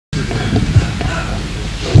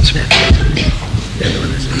أعوذ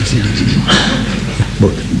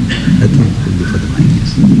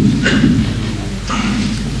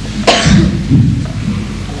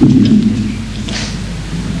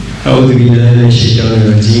بالله من الشيطان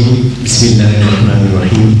الرجيم. بسم الله الرحمن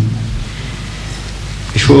الرحيم.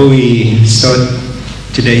 Before we start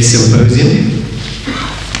today's symposium,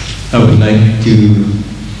 I would like to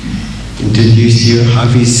introduce you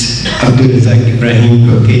Hafiz Abdul Razak Ibrahim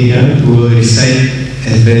Kokeya, who will recite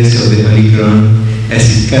a verse of the Holy Quran as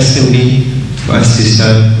is customary for us to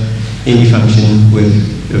start any function with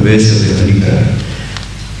a verse of the Holy Quran.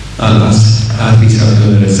 I'll ask Hafiz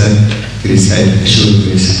Abdul Razak to recite a short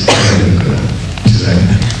verse of the Holy Quran.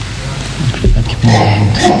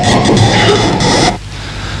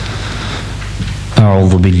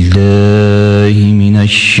 أعوذ بالله من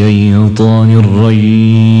الشيطان الرجيم.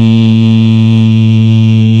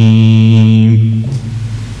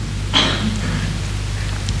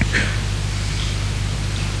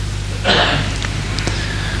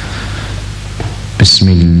 بسم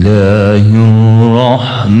الله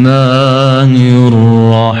الرحمن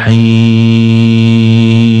الرحيم.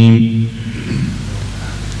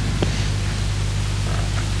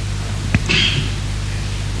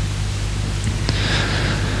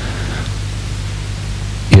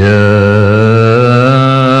 يا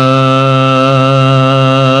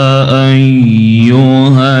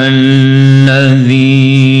أيها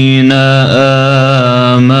الذين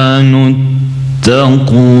آمنوا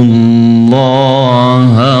اتقوا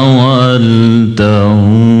الله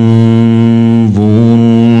ولتنظر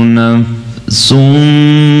نفس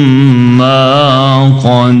ما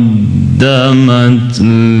قدمت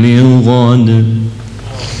لغد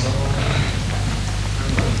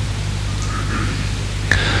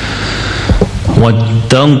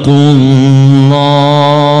واتقوا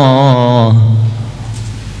الله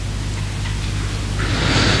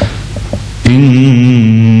إن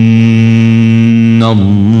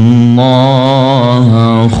الله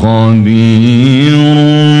خبير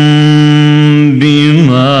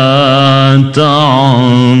بما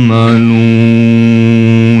تعملون.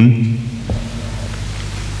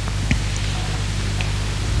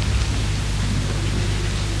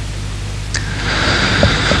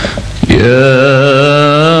 يا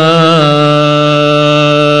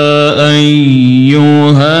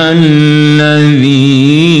أيها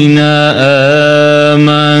الذين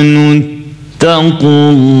آمنوا اتقوا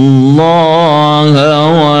الله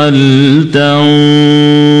ولتنظر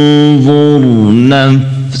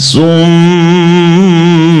نفس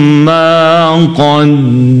ما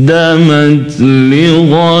قدمت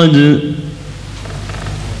لغد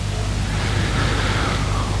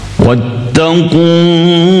واتقوا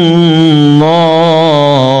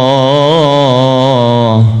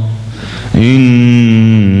الله إن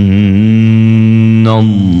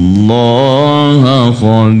الله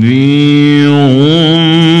خبير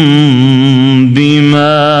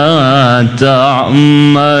بما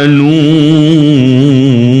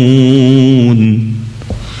تعملون.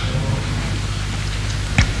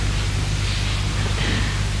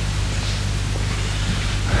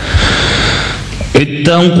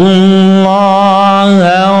 اتقوا الله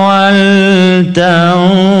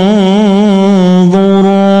ولتنظر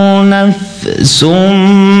نفس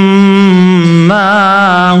ما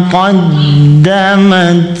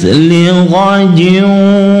قدمت لغد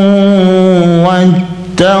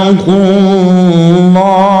واتقوا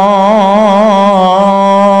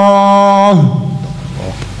الله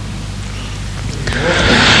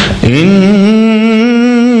إن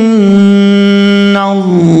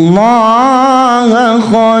الله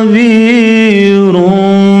خبير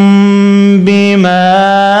بما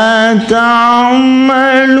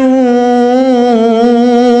تعملون.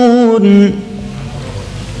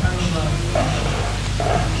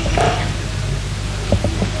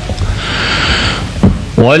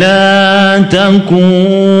 ولا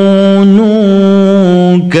تكونوا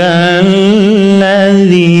كالذين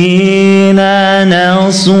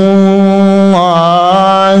نسوا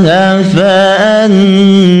الله فأنساهم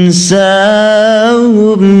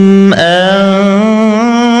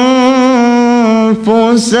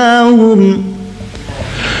أنفسهم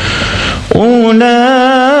أولئك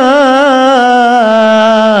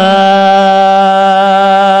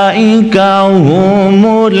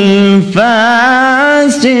هم الفاسقون.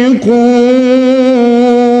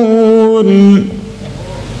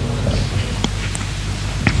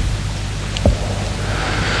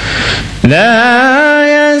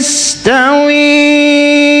 لا يستوي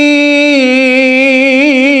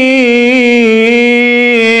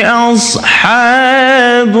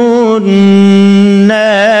أصحاب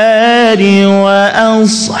النار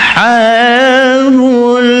وأصحاب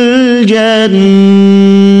الجنة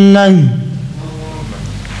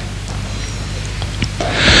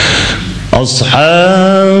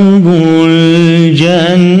أصحاب الجنة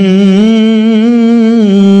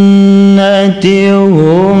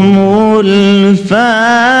هم الفائزون.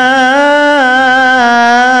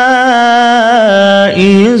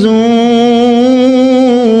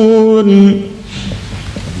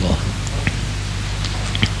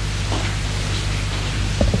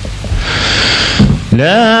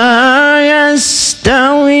 لا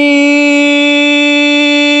يستوي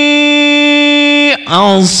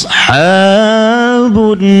أصحاب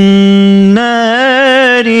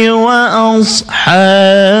النار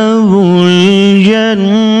وأصحاب الجنة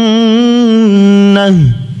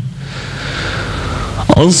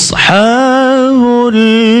أصحاب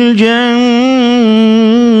الجنة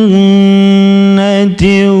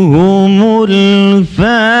هم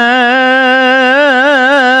الفائزون.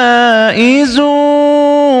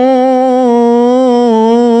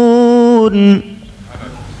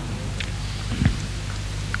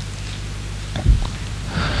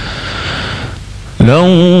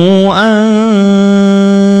 لو أنزلنا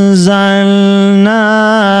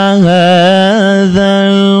هذا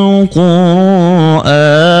القرآن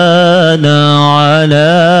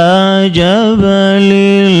على جبل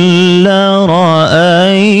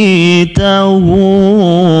لرأيته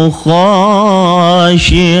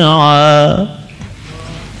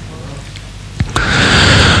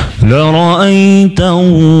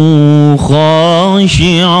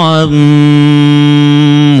خاشعا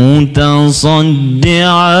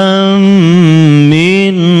متصدعا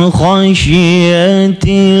من خشية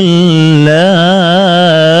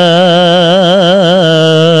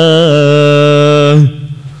الله.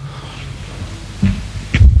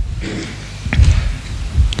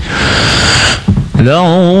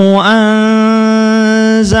 لو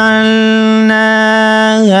أنزلنا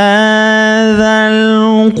هذا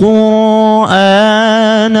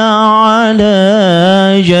القرآن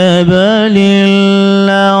على جبل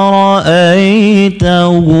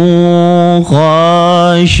لرأيته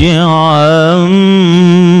خاشعا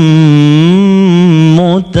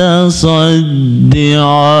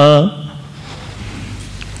متصدعا.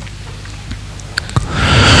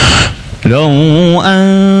 لو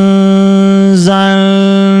أنزلنا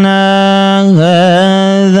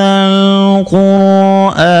هذا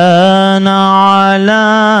القرآن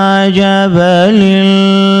على جبل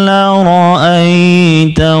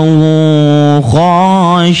لرأيته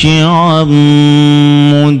خاشعا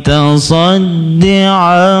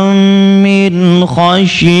متصدعا من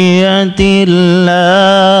خشية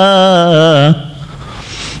الله.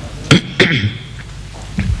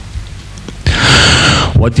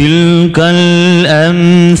 وتلك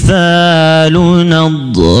الأمثال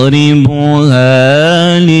نضربها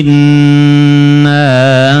للناس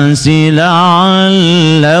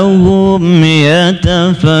لعلهم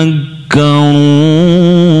يتفكرون.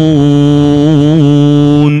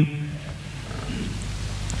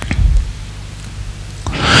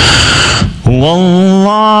 هو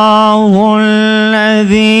الله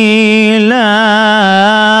الذي لا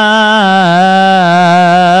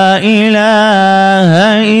إله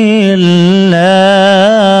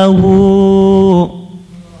إلا هو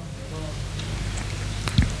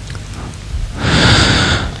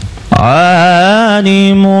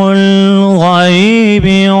عالم الغيب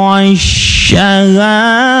والشهادة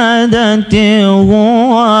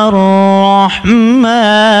هو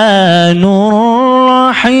الرحمن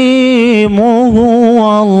الرحيم.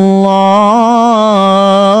 هو الله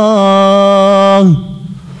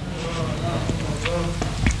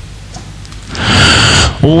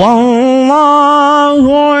والله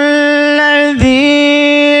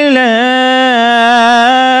الذي لا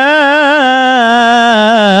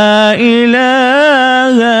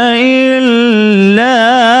إله إلا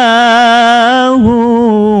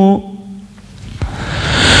هو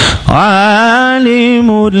عالم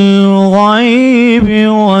الغيب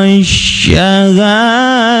والشهادة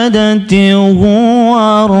هو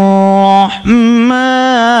الرحمن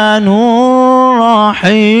الرحيم.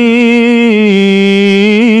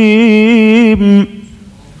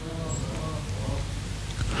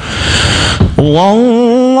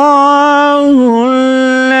 والله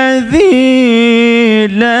الذي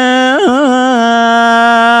لا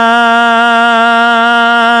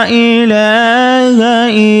إله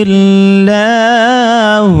إلا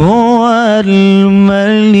هو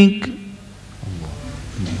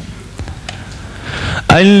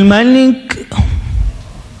الملك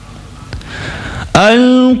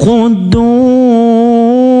القدوس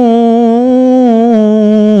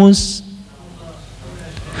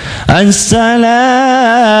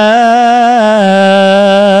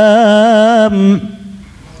السلام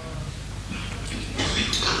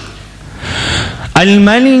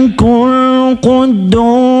الملك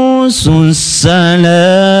القدوس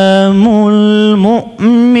السلام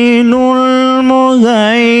المؤمن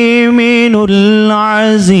المهيمن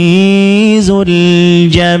العزيز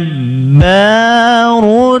الجبار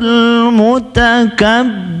المتكبر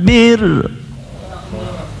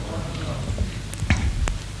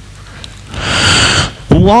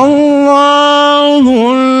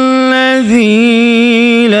والله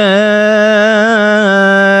الذي لا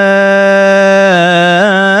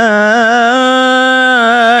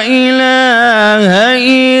إله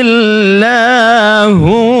إلا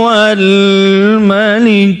هو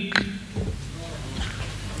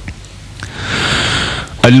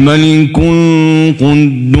الملك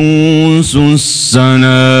القدوس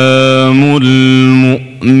السلام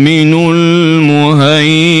المؤمن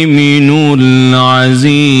المهيمن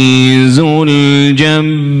العزيز الجبار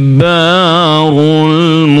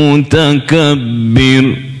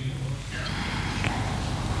المتكبر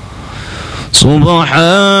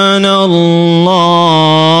سبحان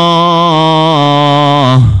الله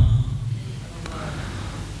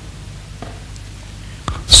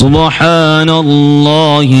سبحان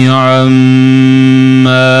الله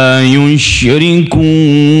عما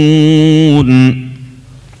يشركون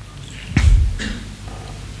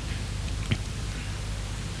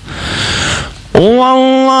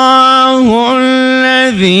والله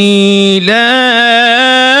الذي لا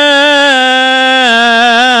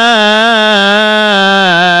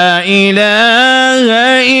إله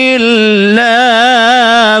إلا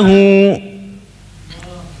هو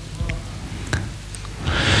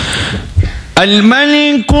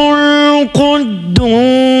الملك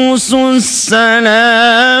القدوس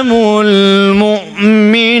السلام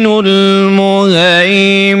المؤمن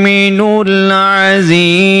المهيمن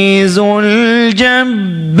العزيز الجبار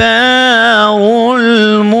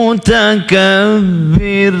المتكبر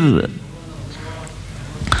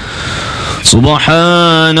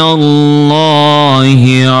سبحان الله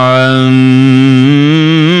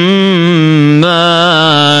عما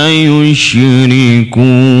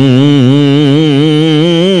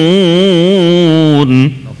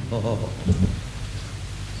يشركون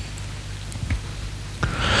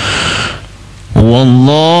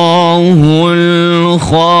والله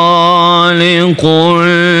الخالق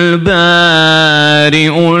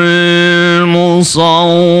البارئ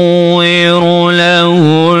المصور له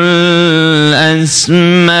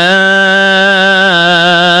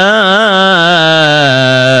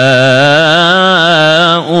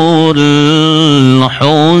الأسماء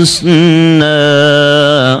الحسنى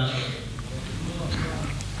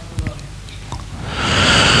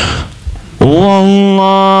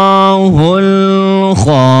والله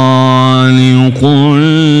الخالق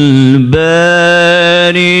البارئ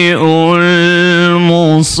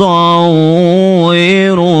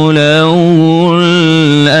المصور له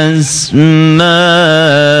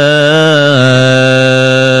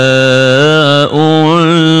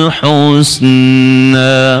الأسماء الحسنى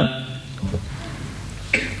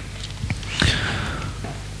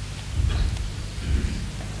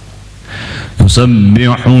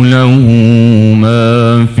يسبح له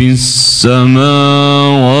ما في السماوات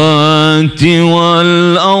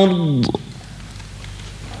والأرض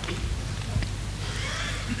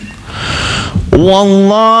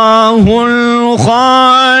والله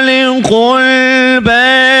الخالق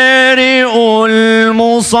البارئ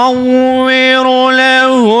المصور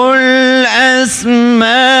له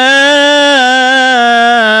الأسماء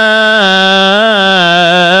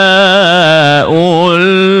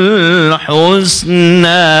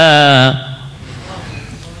الحسنى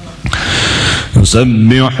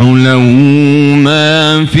يسبح له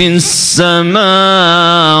ما في السماوات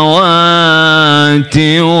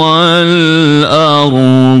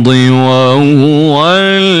والأرض وهو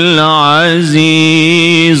العزيز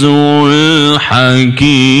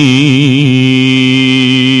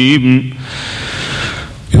الحكيم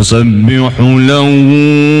يسبح له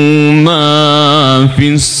ما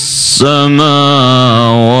في السماوات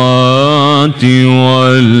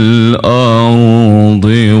والأرض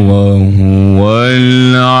وهو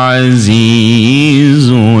العزيز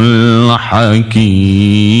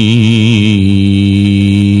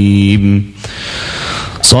الحكيم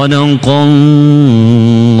صدق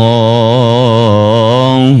الله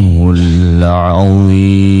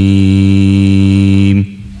العظيم.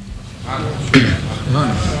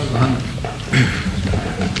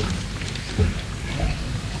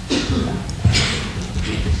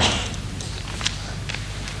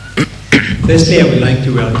 Firstly, I would like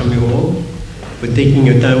to welcome you all for taking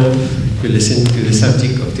your time off to listen to the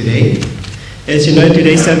subject of today. As you know,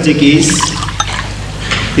 today's subject is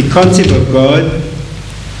the concept of God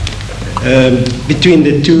between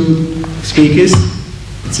the two speakers.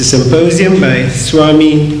 It's a symposium by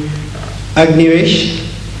Swami Agnivesh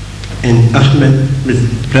and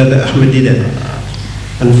Brother Ahmed Didan.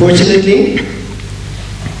 Unfortunately,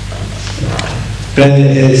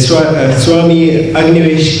 Swami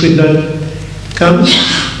Agnivesh could not come,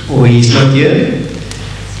 or he's not here.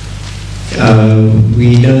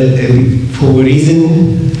 We know for a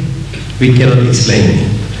reason we cannot explain.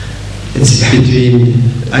 It's between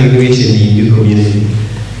Agnivesh and the Hindu community.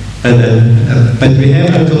 But we have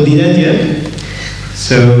Uncle Didan here.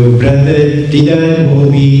 So Brother Didan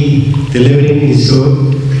will be delivering his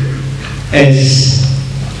talk as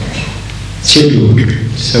scheduled.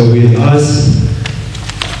 So we'll ask,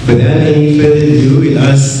 without any further ado, we'll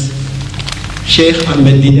ask Sheikh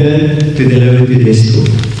Ahmed Didan to deliver today's talk.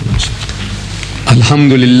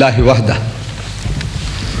 Alhamdulillah wahda.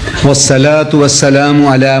 Wassalatu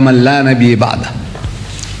wassalamu ala man la nabi ba'da.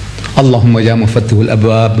 Allahumma ya mufattihul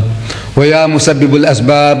abwab, wa ya musabbibul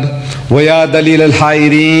asbab, wa ya dalil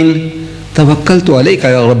al-hairin. Tawakkaltu alayka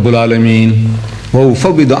ya Rabbul Alameen. Wa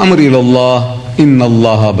ufawwidu amri ilallah. Inna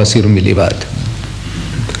Allaha basirun bil ibad.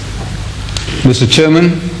 Mr.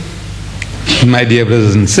 Chairman, my dear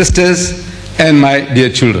brothers and sisters, and my dear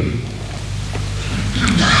children,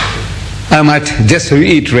 I might just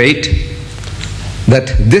reiterate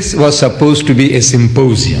that this was supposed to be a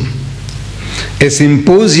symposium. A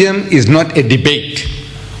symposium is not a debate.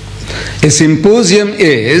 A symposium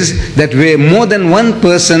is that where more than one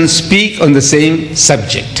person speak on the same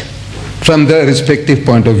subject from their respective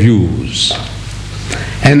point of views.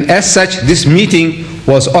 And as such, this meeting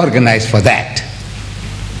was organized for that.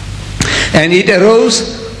 And it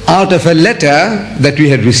arose out of a letter that we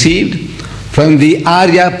had received from the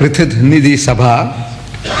Arya Prithinidhi Sabha,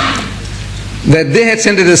 that they had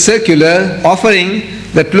sent a circular offering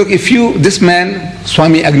that, look, if you, this man,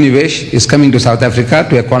 Swami Agnivesh, is coming to South Africa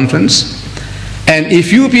to a conference, and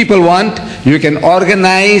if you people want, you can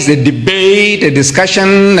organize a debate, a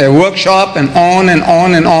discussion, a workshop, and on and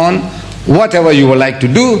on and on, whatever you would like to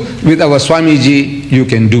do with our Swamiji, you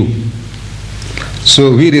can do.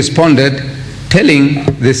 So we responded telling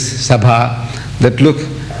this Sabha that, look,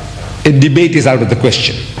 a debate is out of the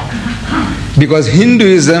question. Because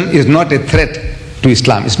Hinduism is not a threat to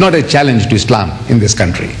Islam. It's not a challenge to Islam in this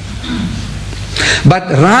country. But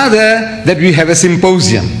rather that we have a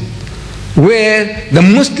symposium where the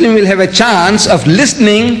Muslim will have a chance of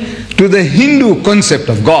listening to the Hindu concept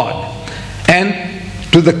of God, and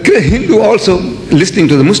to the Hindu also listening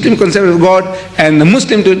to the Muslim concept of God, and the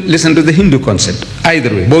Muslim to listen to the Hindu concept. Either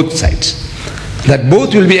way, both sides. That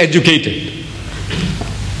both will be educated.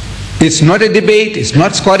 It's not a debate, it's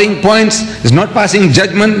not scoring points, it's not passing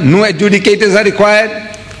judgment, no adjudicators are required.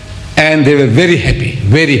 And they were very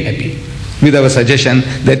happy with our suggestion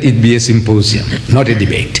that it be a symposium, not a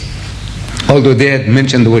debate. Although they had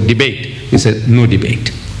mentioned the word debate, we said no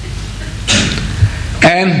debate.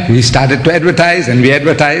 And we started to advertise, and we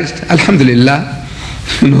advertised, alhamdulillah,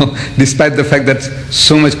 despite the fact that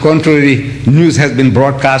so much contrary news has been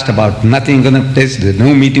broadcast about nothing going to take place, there's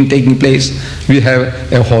no meeting taking place, we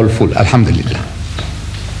have a hall full, alhamdulillah.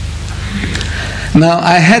 Now,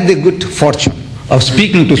 I had the good fortune of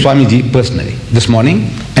speaking to Swamiji personally this morning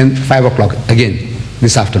and 5 o'clock again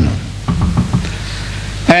this afternoon.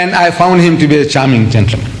 And I found him to be a charming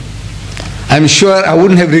gentleman. I'm sure I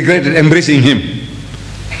wouldn't have regretted embracing him.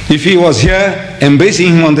 If he was here,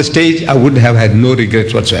 embracing him on the stage, I would have had no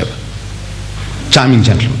regrets whatsoever. Charming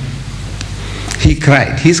gentleman. He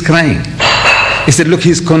cried. He's crying. He said, look,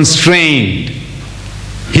 he's constrained.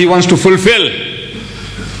 He wants to fulfill.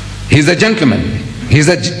 He's a gentleman. He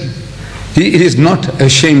is not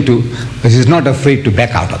ashamed to, he is not afraid to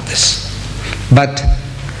back out of this. But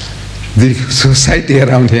the society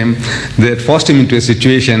around him, they had forced him into a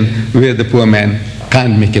situation where the poor man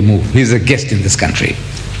can't make a move. He's a guest in this country.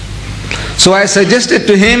 So I suggested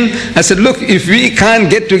to him, I said, look, if we can't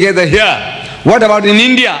get together here, what about in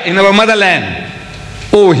India, in our motherland?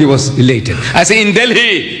 Oh, he was elated. I said, in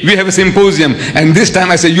Delhi, we have a symposium, and this time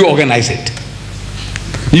I said, you organize it.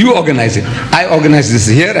 You organize it. I organize this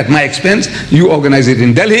here at my expense, you organize it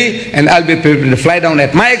in Delhi, and I'll be prepared to fly down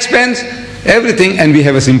at my expense, everything, and we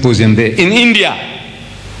have a symposium there in India.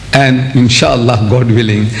 And inshallah, God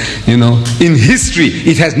willing, in history,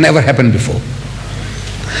 it has never happened before.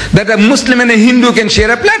 That a Muslim and a Hindu can share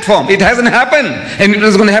a platform. It hasn't happened, and it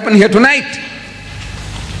was going to happen here tonight.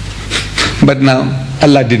 But now,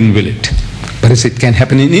 Allah didn't will it. But it can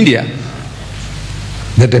happen in India.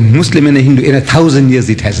 that a Muslim and a Hindu, in 1,000 years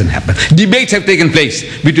it hasn't happened. Debates have taken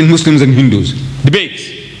place between Muslims and Hindus. Debates.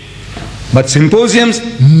 But symposiums,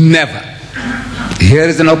 never. Here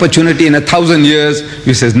is an opportunity in 1,000 years.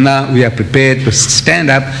 He says, now we are prepared to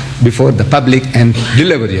stand up before the public and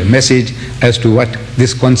deliver a message as to what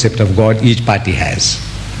this concept of God each party has.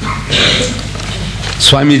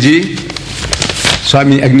 Swamiji,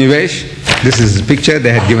 Swami Agnivesh, this is his picture,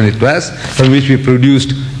 they had given it to us, from which we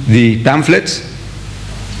produced the pamphlets.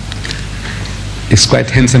 He's quite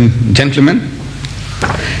handsome gentleman.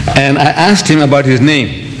 And I asked him about his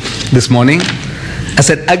name this morning. I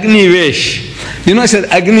said, Agnivesh. You know, I said,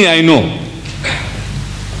 Agni I know.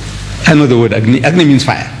 I know the word Agni. Agni means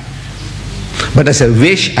fire. But I said,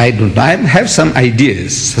 Vesh, I don't know. I have some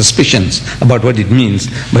ideas, suspicions about what it means,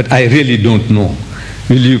 but I really don't know.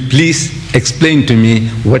 Will you please explain to me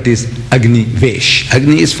what is Agni Vesh?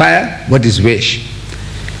 Agni is fire. What is Vesh?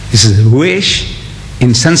 This is Vesh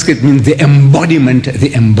in Sanskrit means the embodiment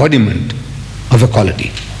of a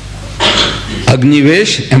quality. Agni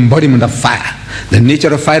Vesh, embodiment of fire. The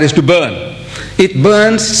nature of fire is to burn. It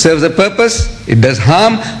burns, serves a purpose, it does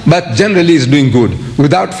harm, but generally is doing good.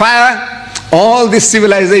 Without fire, all these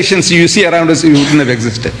civilizations you see around us wouldn't have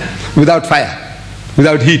existed. Without fire,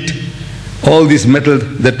 without heat, all these metal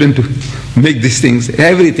that went to make these things,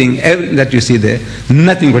 everything that you see there,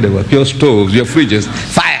 nothing would have worked. Your stoves, your fridges,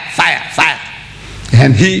 fire, fire, fire.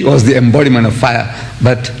 And he was the embodiment of fire.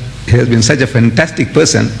 But he has been such a fantastic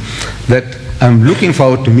person that I'm looking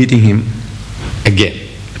forward to meeting him again,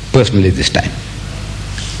 personally this time.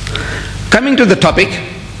 Coming to the topic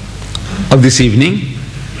of this evening,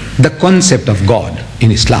 the concept of God in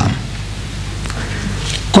Islam.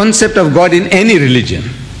 Concept of God in any religion.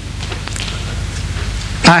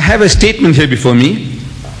 I have a statement here before me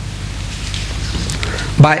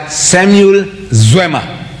by Samuel Zwemer.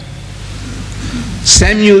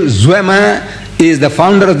 Samuel Zwemer is the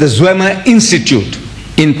founder of the Zwemer Institute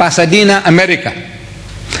in Pasadena, America.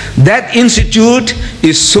 That institute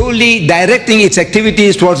is solely directing its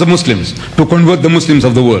activities towards the Muslims, to convert the Muslims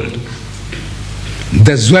of the world.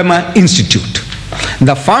 The Zwemer Institute.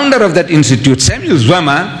 The founder of that institute, Samuel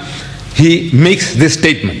Zwemer, he makes this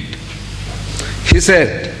statement. He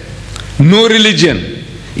said, no religion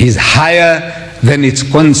is higher than its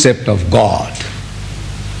concept of God.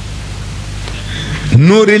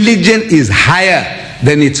 No religion is higher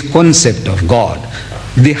than its concept of God.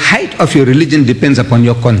 The height of your religion depends upon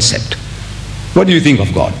your concept. What do you think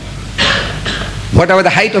of God? Whatever the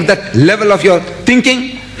height of that level of your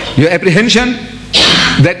thinking, your apprehension,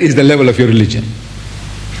 that is the level of your religion.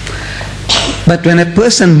 But when a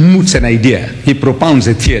person moots an idea, he propounds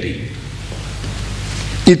a theory,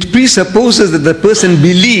 it presupposes that the person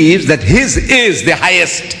believes that his is the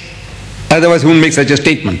highest. Otherwise, he won't make such a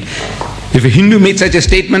statement. If a Hindu made such a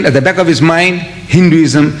statement, at the back of his mind,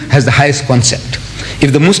 Hinduism has the highest concept.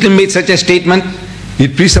 If the Muslim made such a statement,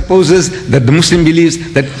 it presupposes that the Muslim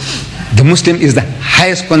believes that the Muslim is the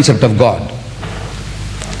highest concept of God.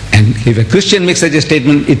 And if a Christian makes such a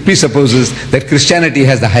statement, it presupposes that Christianity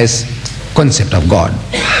has the highest concept of God.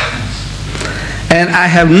 And I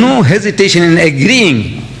have no hesitation in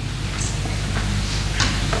agreeing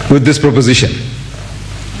with this proposition,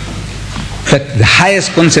 that the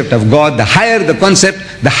highest concept of God, the higher the concept,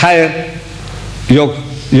 the higher your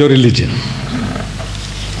religion.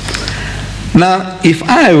 Now, if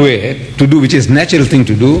I were to do, which is natural thing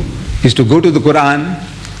to do, is to go to the Quran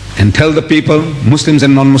and tell the people, Muslims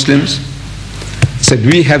and non-Muslims, said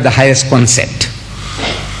we have the highest concept.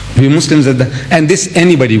 We Muslims are and this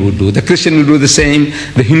anybody would do. The Christian will do the same,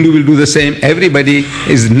 the Hindu will do the same. Everybody,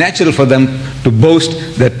 is natural for them to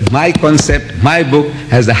boast that my concept, my book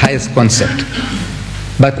has the highest concept.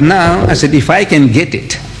 But now, I said, if I can get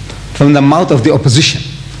it from the mouth of the opposition,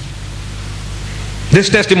 this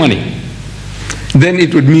testimony, then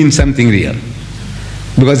it would mean something real.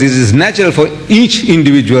 Because it is natural for each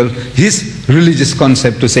individual, his religious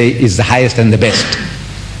concept to say is the highest and the best.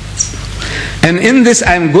 And in this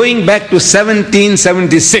I am going back to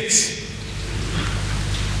 1776.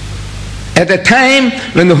 At a time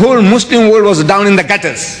when the whole Muslim world was down in the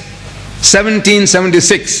gutters.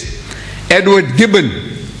 1776. Edward Gibbon,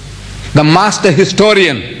 the master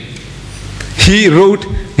historian, he wrote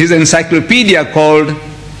his encyclopedia called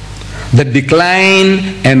The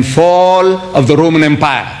Decline and Fall of the Roman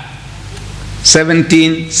Empire.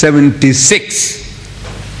 1776.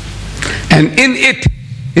 And in it,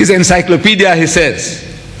 his encyclopedia, he says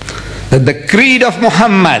that the creed of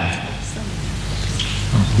Muhammad,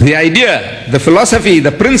 the idea, the philosophy,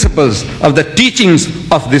 the principles of the teachings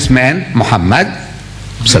of this man, Muhammad,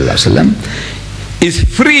 sallallahu alaihi wasallam, is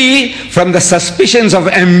free from the suspicions of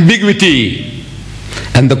ambiguity.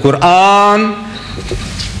 And the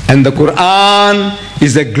Quran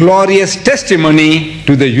is a glorious testimony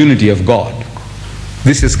to the unity of God.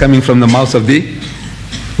 This is coming from the mouth of the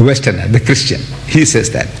Westerner, the Christian. He says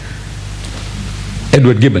that.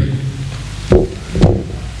 Edward Gibbon.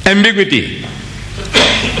 Ambiguity.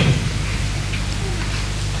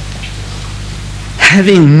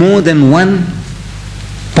 Having more than one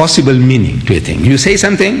possible meaning to a thing. You say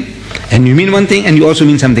something and you mean one thing and you also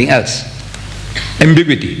mean something else.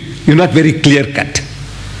 Ambiguity. You're not very clear cut.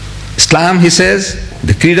 Islam, he says,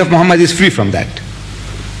 the creed of Muhammad is free from that.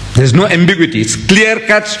 There's no ambiguity. It's clear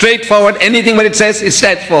cut, straightforward. Anything what it says, it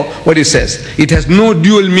stands for what it says. It has no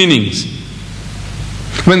dual meanings.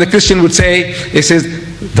 When the Christian would say, it says,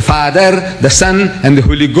 the Father, the Son, and the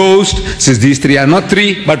Holy Ghost, says these three are not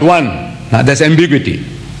three, but one. Now that's ambiguity.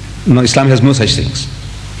 No, Islam has no such things.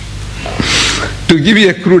 To give you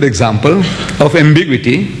a crude example of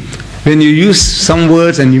ambiguity, when you use some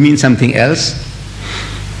words and you mean something else,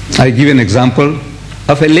 I give an example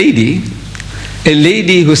of a lady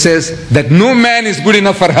who says that no man is good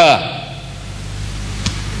enough for her.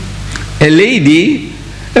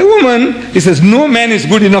 A woman, who says no man is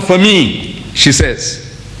good enough for me, she says.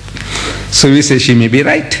 So we say she may be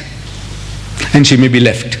right and she may be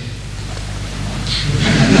left.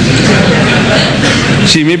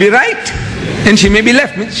 She may be right and she may be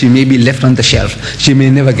left. She may be left on the shelf. She may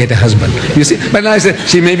never get a husband. You see? But now I say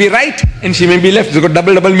she may be right and she may be left. It's got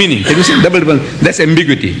double meaning. Can you see? Double. That's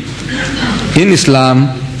ambiguity. In Islam,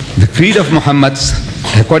 the creed of Muhammad,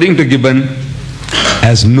 according to Gibbon,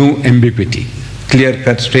 has no ambiguity. Clear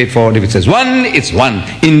cut, straightforward. If it says one, it's one.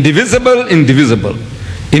 Indivisible, indivisible.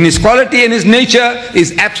 In his quality and his nature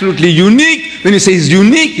is absolutely unique. When you say he's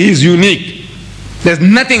unique, he is unique. There's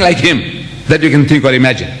nothing like him that you can think or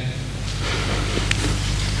imagine.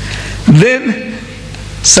 Then,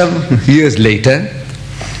 some years later,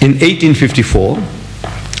 in 1854,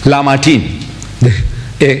 Lamartine,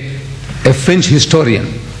 a French historian,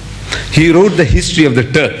 he wrote the history of the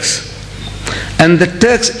Turks. And the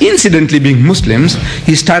Turks, incidentally being Muslims,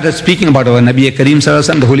 he started speaking about our Nabi Kareem Sallallahu Alaihi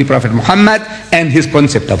Wasallam, the Holy Prophet Muhammad, and his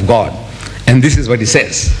concept of God. And this is what he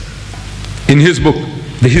says in his book,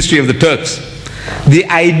 The History of the Turks. The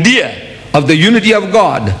idea of the unity of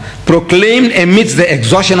God, proclaimed amidst the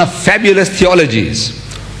exhaustion of fabulous theologies,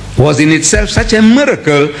 was in itself such a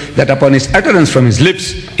miracle that upon its utterance from his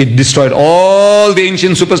lips, it destroyed all the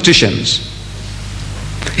ancient superstitions.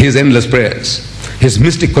 His endless prayers, his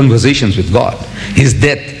mystic conversations with God, his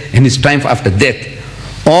death and his triumph after death,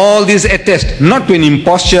 all these attest not to an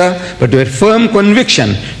imposture but to a firm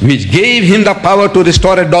conviction which gave him the power to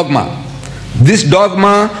restore a dogma. This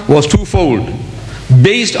dogma was twofold,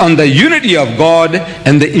 based on the unity of God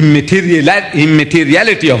and the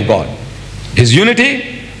immateriality of God. His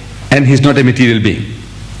unity, and he's not a material being.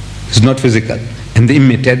 He's not physical. And the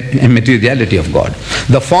immateriality of God.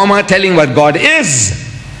 The former telling what God is,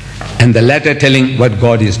 and the latter telling what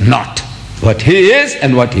God is not. What he is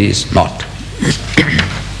and what he is not.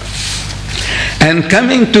 And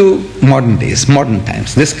coming to modern days, modern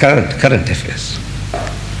times, this current affairs.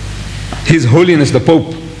 His Holiness the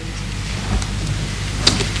Pope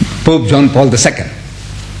John Paul II,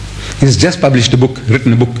 he's just published a book,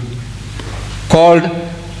 written a book, called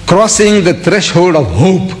Crossing the Threshold of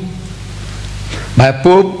Hope, by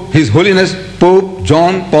Pope, His Holiness Pope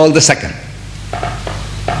John Paul II.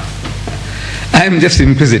 I am just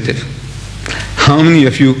inquisitive. How many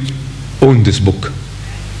of you own this book?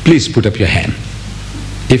 Please put up your hand.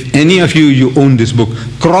 If any of you own this book,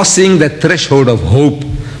 Crossing the Threshold of Hope,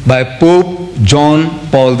 by Pope John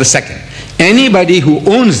Paul II. Anybody who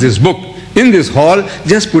owns this book in this hall,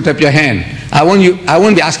 just put up your hand. I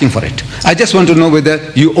won't be asking for it. I just want to know whether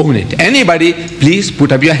you own it. Anybody, please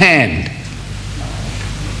put up your hand.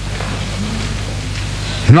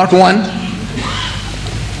 Not one?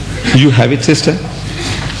 You have it, sister?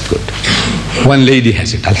 Good. One lady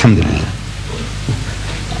has it, alhamdulillah.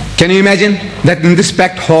 Can you imagine that in this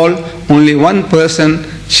packed hall, only one person,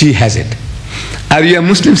 she has it? Are you a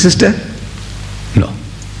Muslim, sister? No.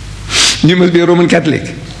 You must be a Roman Catholic.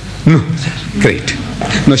 No. Great.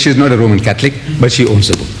 No, she's not a Roman Catholic, but she owns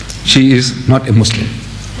a book. She is not a Muslim.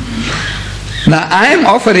 Now I am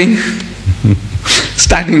offering,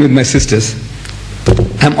 starting with my sisters,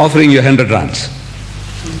 I'm offering you 100 rands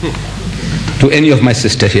to any of my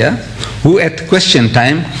sisters here who at question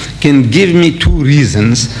time can give me 2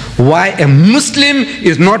 reasons why a Muslim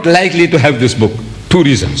is not likely to have this book. 2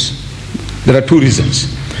 reasons. There are 2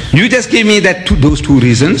 reasons. You just give me those 2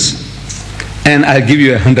 reasons and I'll give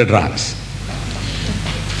you 100 rands.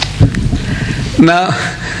 Now,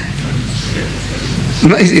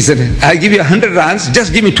 he said, I'll give you 100 rands,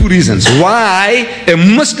 just give me 2 reasons why a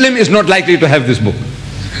Muslim is not likely to have this book.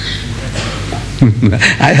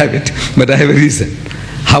 I have it, but I have a reason.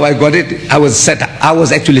 How I got it, I was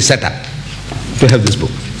actually set up to have this book.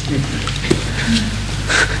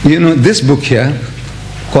 You know, this book here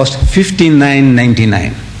cost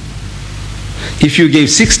 $59.99. If you gave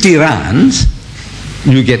 60 rands,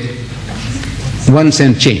 you get 1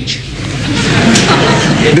 cent change.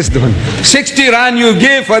 This is the one. 60 rand you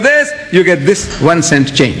give for this, you get this 1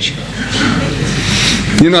 cent change.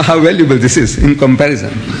 You know how valuable this is in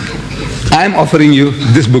comparison. I am offering you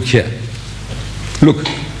this book here. Look,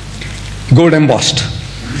 gold embossed.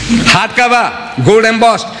 Hardcover, gold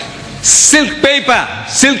embossed. Silk paper,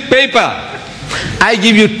 silk paper. I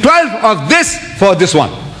give you 12 of this for this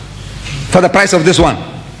one. For the price of this one.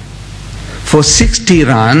 For 60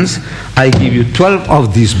 rands, I give you 12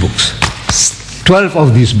 of these books. 12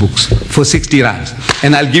 of these books for 60 rands.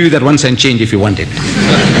 And I'll give you that 1 cent change if you want it.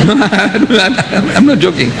 I'm not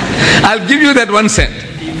joking. I'll give you that 1 cent.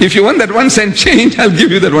 If you want that 1 cent change, I'll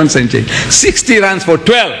give you that 1 cent change. 60 rands for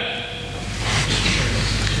 12.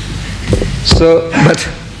 So, but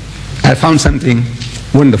I found something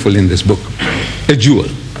wonderful in this book. A jewel.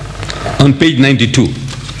 On page 92.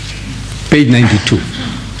 Page 92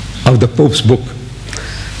 of the Pope's book.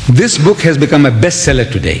 This book has become a bestseller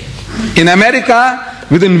today. In America,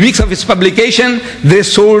 within weeks of its publication, they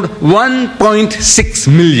sold 1.6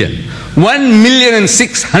 million.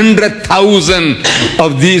 1,600,000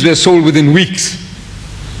 of these were sold within weeks.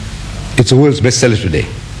 It's the world's bestseller today.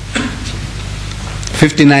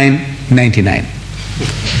 $59.99.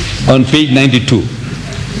 On page 92,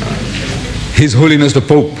 His Holiness the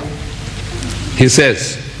Pope, he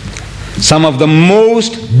says, some of the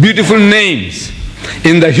most beautiful names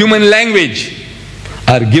in the human language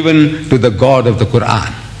are given to the God of the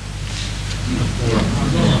Quran.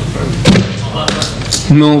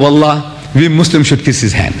 No, wallah, we Muslims should kiss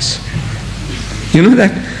his hands. You know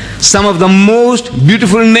that? Some of the most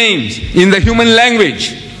beautiful names in the human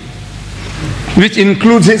language, which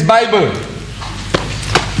includes his Bible.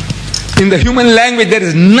 In the human language, there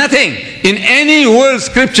is nothing in any world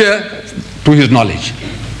scripture to his knowledge.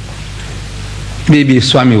 Maybe if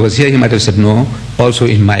Swami was here, he might have said, no, also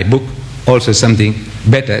in my book, also something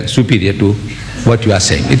better, superior to what you are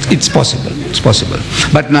saying. It's possible. It's possible.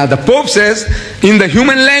 But now the Pope says, in the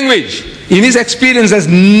human language, in his experience, there's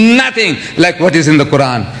nothing like what is in the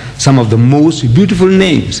Quran. Some of the most beautiful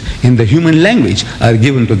names in the human language are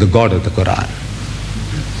given to the God of the Quran.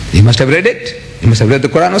 He must have read it. He must have read the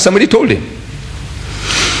Quran or somebody told him.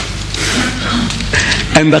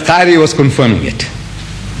 And the Qari was confirming it,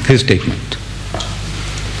 his statement.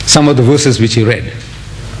 Some of the verses which he read,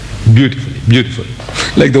 beautiful, beautiful.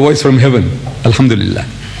 Like the voice from heaven, alhamdulillah.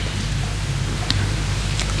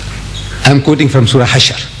 I'm quoting from Surah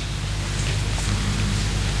Hashr.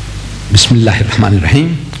 Bismillahir Rahmanir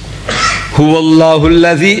Rahim. Huwallahu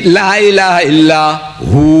alladhi la ilaha illa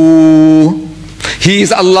hu. He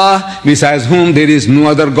is Allah, besides whom there is no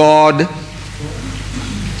other God.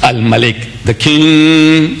 Al-Malik, the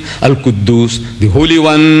King. Al-Quddus, the Holy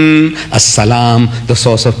One. As-Salam, the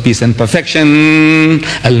source of peace and perfection.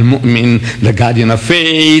 Al-Mu'min, the guardian of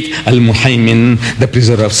faith. Al-Muhaymin, the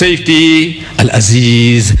preserver of safety.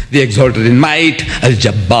 Al-Aziz, the exalted in might.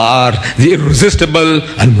 Al-Jabbar, the irresistible.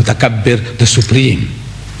 Al-Mutakabbir, the supreme.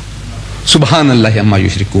 Subhanallah amma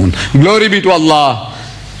yushrikun. Glory be to Allah.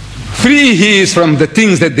 Free he is from the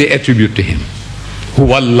things that they attribute to him.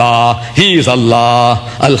 Who Allah, he is Allah.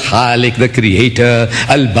 Al-Khaliq, the creator.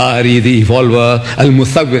 Al-Bari, the evolver.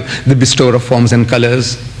 Al-Muthawwir, the bestower of forms and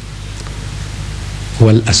colors.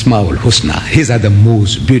 Wal-Asma'ul Husna, his are the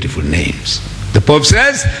most beautiful names. The Pope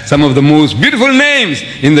says some of the most beautiful names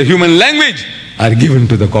in the human language are given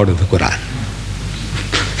to the God of the Quran.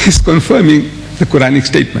 He's confirming the Quranic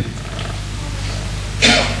statement.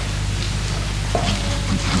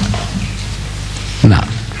 Now,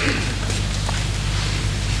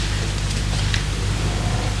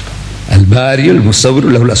 Al-Bari al-Musawwir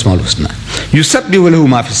lahu al-Asma'ul Husna. Yusabbihu lahu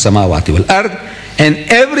ma fi as-samawati wal-ard, and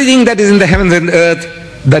everything that is in the heavens and earth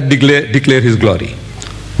that declare his glory.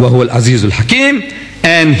 Wa huwa al-Aziz al-Hakim,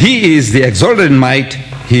 and he is the exalted in might,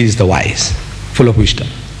 he is the wise, full of wisdom.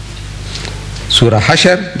 Surah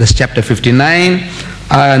Hashr, that's chapter 59,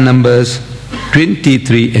 ayah numbers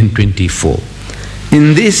 23 and 24.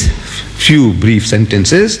 In these few brief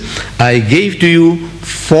sentences, I gave to you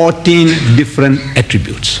 14 different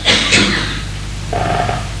attributes.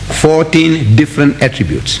 14 different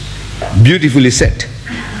attributes. Beautifully set.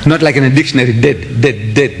 Not like in a dictionary, dead,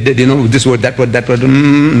 you know, this word, that word, that word.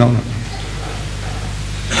 No.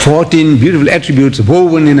 14 beautiful attributes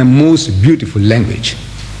woven in a most beautiful language.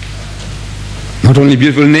 Not only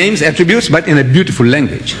beautiful names, attributes, but in a beautiful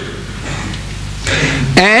language.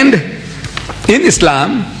 And in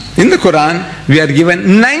Islam, in the Quran, we are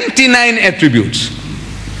given 99 attributes.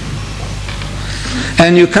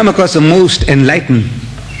 And you come across a most enlightened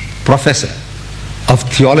professor of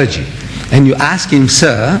theology, and you ask him,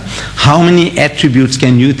 sir, how many attributes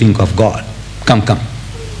can you think of God? Come.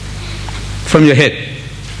 From your head,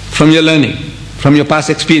 from your learning, from your past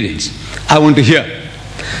experience. I want to hear.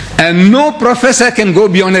 And no professor can go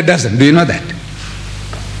beyond a dozen. Do you know that?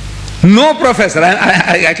 No professor.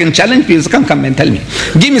 I can challenge people. Come and tell me.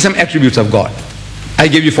 Give me some attributes of God. I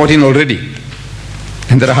gave you 14 already.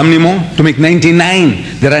 And there are how many more? To make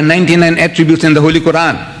 99. There are 99 attributes in the Holy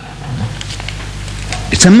Quran.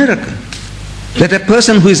 It's a miracle that a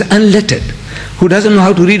person who is unlettered, who doesn't know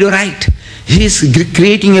how to read or write, he is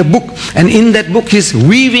creating a book, and in that book he is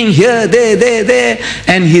weaving here, there,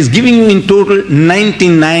 and he is giving you in total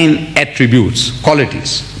 99 attributes,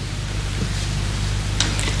 qualities.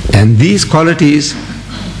 And these qualities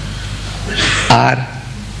are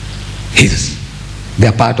his. They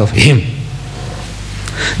are part of him.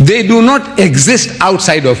 They do not exist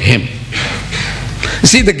outside of him.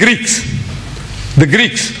 See, the Greeks,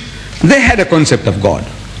 they had a concept of God.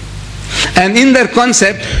 And in their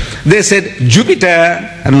concept, they said Jupiter,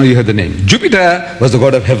 I don't know if you heard the name, Jupiter was the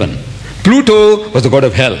god of heaven. Pluto was the god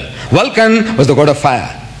of hell. Vulcan was the god of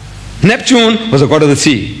fire. Neptune was the god of the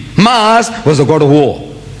sea. Mars was the god of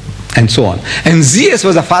war. And so on. And Zeus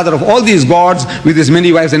was the father of all these gods with his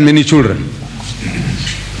many wives and many children.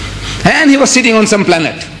 And he was sitting on some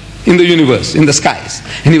planet in the universe, in the skies.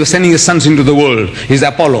 And he was sending his sons into the world. His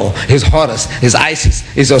Apollo, his Horus, his Isis,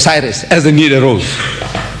 his Osiris, as the need arose.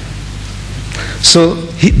 So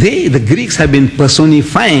the Greeks have been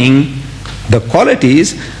personifying the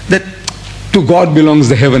qualities that to God belongs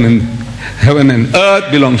the heaven and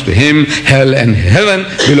earth belongs to him, hell and heaven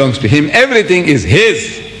belongs to him. Everything is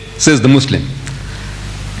his, says the Muslim.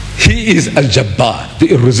 He is Al-Jabbar, the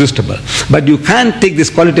irresistible. But you can't take this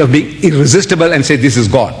quality of being irresistible and say this is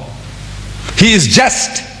God. He is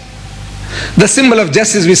just. The symbol of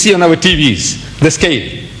justice we see on our TVs, the scale,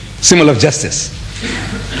 symbol of justice.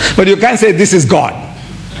 But you can't say this is God.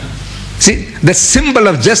 See, the symbol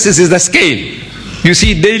of justice is the scale. You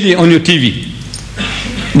see it daily on your TV.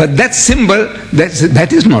 But that symbol,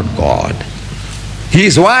 that is not God. He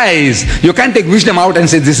is wise. You can't take wisdom out and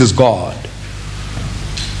say this is God.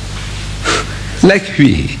 Like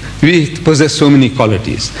we possess so many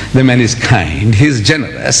qualities. The man is kind, he is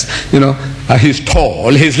generous, he's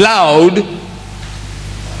tall, he's loud.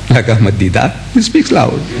 Like Ahmad Deedat, he speaks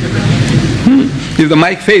loud. If the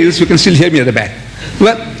mic fails, you can still hear me at the back.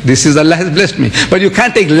 Well, this is Allah has blessed me. But you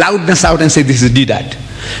can't take loudness out and say this is Deedat.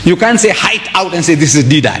 You can't say height out and say this is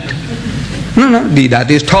Deedat. No, Deedat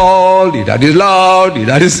is tall, Deedat is loud,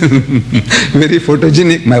 Deedat is very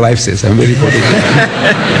photogenic. My wife says I'm very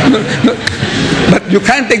photogenic. No. But you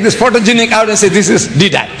can't take this photogenic out and say this is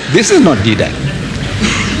Deedat. This is not Deedat.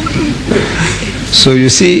 So you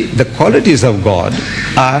see, the qualities of God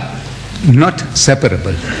are not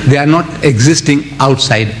separable. They are not existing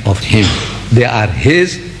outside of him. They are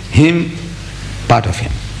his, him, part of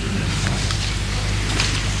him.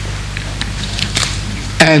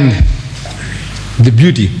 And the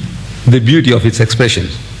beauty of its expression.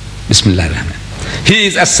 Bismillah ar-Rahman. He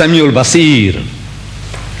is as-Sami'ul Basir.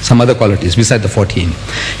 Some other qualities beside the 14.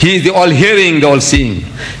 He is the all-hearing, the all-seeing.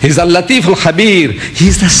 He is al-Latiful Khabir. He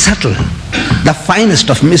is the subtle, the finest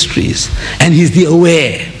of mysteries. And he is the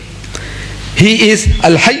aware. He is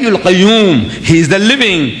Al-Hayyul Qayyum. He is the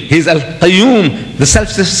living. He is Al-Qayyum, the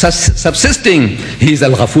self-subsisting. He is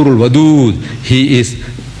Al-Ghafurul Wadud. He is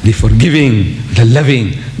the forgiving, the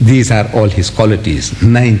loving. These are all his qualities.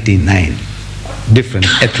 99 different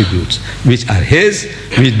attributes which are his,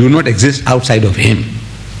 which do not exist outside of him.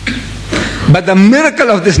 But the miracle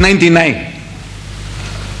of this 99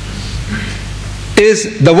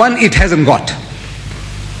 is the one it hasn't got.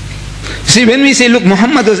 See, when we say, look,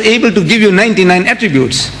 Muhammad was able to give you 99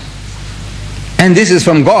 attributes, and this is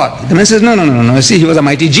from God, the man says, no. See, he was a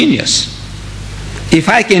mighty genius. If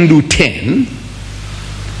I can do 10,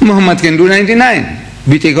 Muhammad can do 99.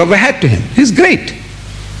 We take off a hat to him. He's great.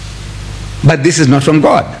 But this is not from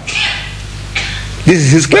God. This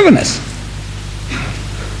is his cleverness.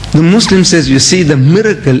 The Muslim says, you see, the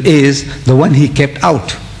miracle is the one he kept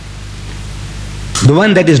out. The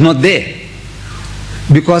one that is not there.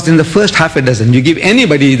 Because in the first half a dozen, you give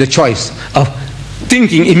anybody the choice of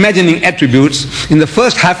thinking, imagining attributes. In the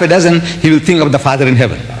first half a dozen, he will think of the Father in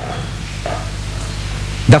heaven.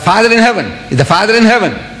 The Father in heaven. The Father in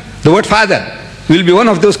heaven. The word Father will be one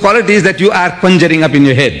of those qualities that you are conjuring up in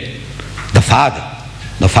your head. The Father,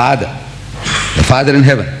 the Father, the Father in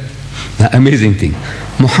heaven. The amazing thing.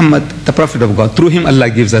 Muhammad, the Prophet of God, through him Allah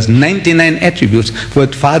gives us 99 attributes,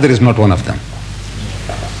 but Father is not one of them.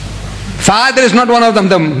 Father is not one of them.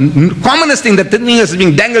 The commonest thing, that thing is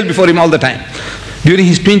being dangled before him all the time. During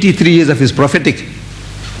his 23 years of his prophetic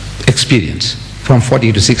experience, from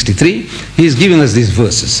 40 to 63, he is giving us these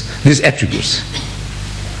verses, these attributes.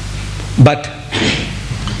 But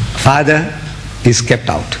Father is kept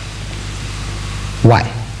out. Why?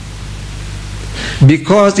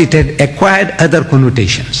 Because it had acquired other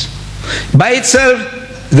connotations. By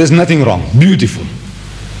itself, there's nothing wrong. Beautiful.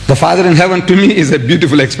 The Father in heaven to me is a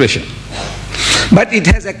beautiful expression. But it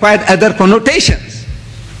has acquired other connotations.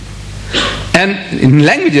 And in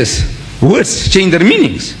languages, words change their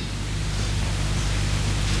meanings.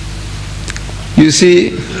 You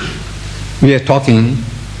see, we are talking,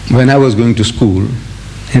 when I was going to school,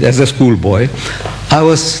 and as a schoolboy, I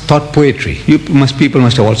was taught poetry. People must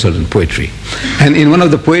have also learned poetry. And in one of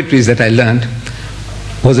the poetries that I learned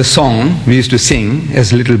was a song we used to sing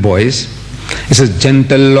as little boys. It says,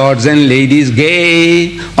 gentle lords and ladies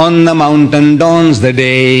gay, on the mountain dawns the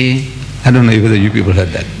day. I don't know whether you people heard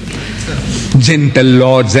that. Gentle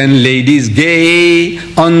lords and ladies gay,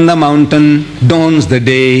 on the mountain dawns the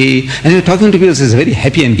day. And you're talking to people, he's a very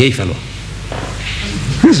happy and gay fellow.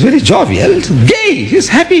 He's very jovial, gay, he's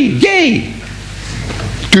happy, gay.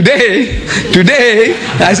 Today,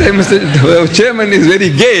 I say, Mr. Chairman is very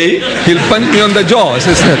gay, he'll punch me on the jaw. I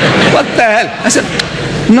said, what the hell? I said,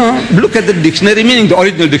 no, look at the dictionary meaning, the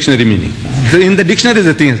original dictionary meaning. In the dictionary,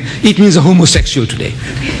 the thing is, it means a homosexual today.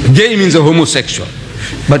 Gay means a homosexual.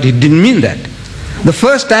 But it didn't mean that. The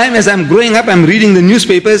first time as I'm growing up, I'm reading the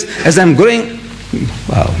newspapers, as I'm growing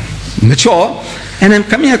mature, and I'm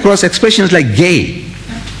coming across expressions like gay.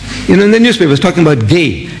 You know, in the newspapers talking about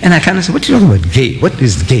gay. And I kind of say, what are you talking about, gay? What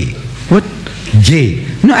is gay? What? Gay.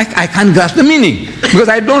 No, I can't grasp the meaning. Because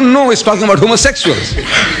I don't know it's talking about homosexuals.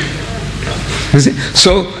 You see?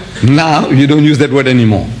 So now you don't use that word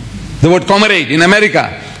anymore. The word comrade in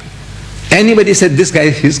America. Anybody said this guy,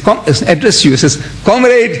 his address you, says,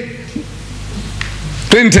 Comrade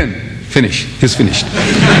Clinton. Finish. He's finished.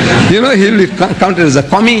 You know, he'll be counted as a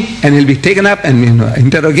commie and he'll be taken up and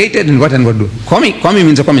interrogated and what do. Commie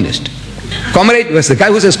means a communist. Comrade, was the guy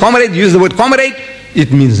who says comrade, use the word comrade,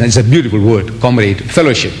 it means, it's a beautiful word, comrade,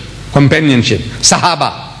 fellowship, companionship,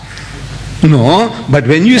 sahaba. No, but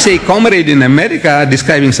when you say comrade in America,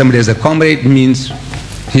 describing somebody as a comrade means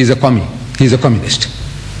he's a commie, he's a communist.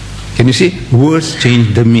 Can you see? Words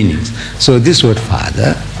change the meanings. So this word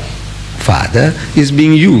Father is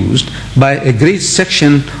being used by a great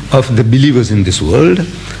section of the believers in this world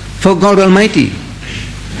for God Almighty,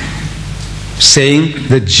 saying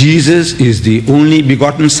that Jesus is the only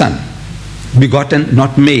begotten Son, begotten,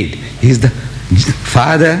 not made. He is the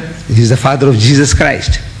Father, he is the Father of Jesus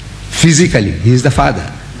Christ. Physically, he is the Father,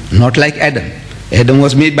 not like Adam. Adam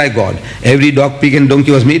was made by God. Every dog, pig and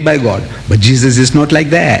donkey was made by God. But Jesus is not like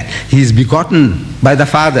that. He is begotten by the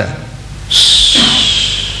Father.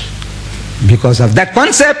 Because of that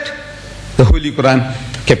concept, the Holy Quran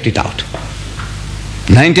kept it out.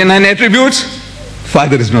 99 attributes,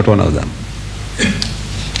 Father is not one of them.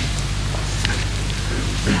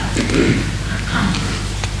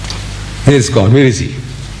 Where is God? Where is He?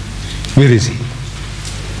 Where is He?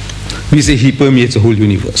 We say He permeates the whole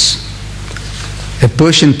universe. A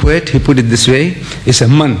Persian poet, he put it this way, he said,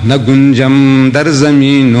 Man nagunjam dar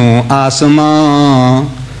zamino asma.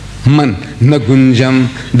 Man nagunjam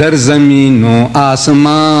dar zamino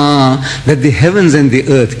asma, that the heavens and the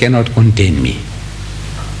earth cannot contain me.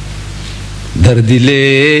 Dar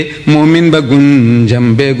dile mu'min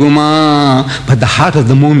bagunjam beguma, but the heart of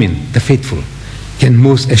the mu'min, the faithful, can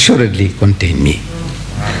most assuredly contain me.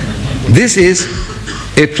 This is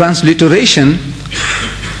a transliteration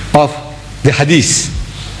of the hadith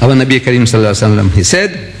of Nabi Karim sallallahu alaihi wasallam. He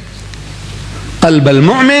said, Qalb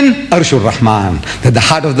al-mu'min arshur rahman, that the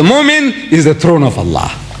heart of the mu'min is the throne of Allah.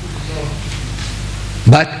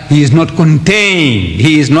 But he is not contained.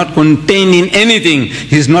 He is not contained in anything.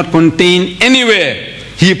 He is not contained anywhere.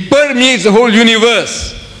 He permeates the whole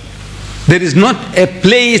universe. There is not a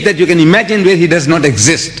place that you can imagine where he does not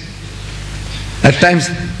exist. At times,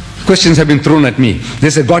 questions have been thrown at me. They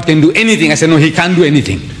say, God can do anything. I say, no, he can't do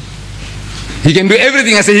anything. He can do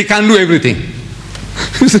everything. I say, he can't do everything.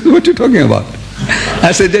 He said, what are you talking about?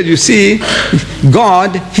 I said that, you see,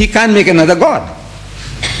 God, he can't make another God.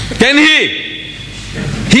 Can he?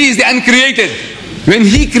 He is the uncreated. When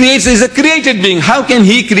he creates, he is a created being. How can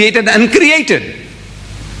he create an uncreated?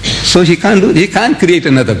 So he can't create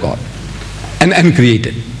another God, an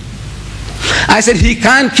uncreated. I said, he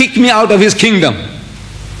can't kick me out of his kingdom.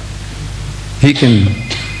 He can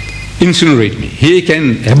incinerate me. He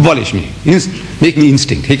can abolish me, make me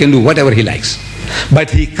extinct. He can do whatever he likes. But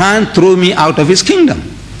he can't throw me out of his kingdom.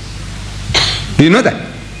 Do you know that?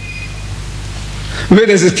 Where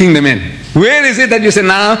does his kingdom end? Where is it that you say,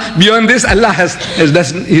 now, beyond this, Allah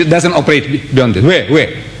doesn't operate beyond this? Where?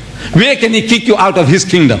 Where can he kick you out of his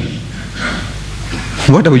kingdom?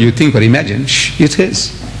 Whatever you think or imagine, it's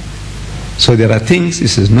his. So there are things, he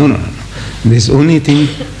says, no. There's only thing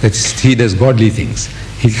that he does godly things.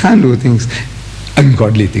 He can't do things,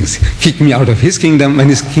 ungodly things. Kick me out of his kingdom, and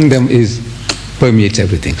his kingdom permeates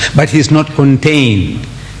everything. But he is not contained.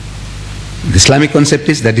 The Islamic concept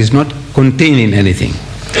is that he is not contained in anything.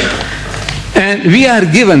 And we are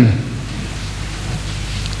given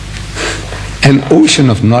an ocean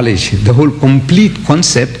of knowledge, the whole complete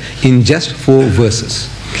concept in just 4 verses,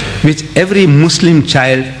 which every Muslim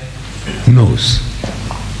child knows.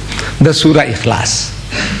 The Surah Ikhlas,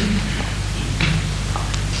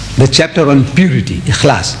 the chapter on purity,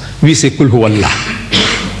 Ikhlas, we say Kul Huwallah.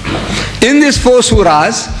 In these 4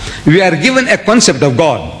 surahs, we are given a concept of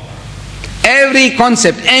God. Every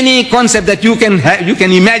concept, any concept that you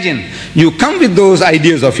can imagine, you come with those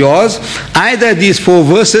ideas of yours. Either these 4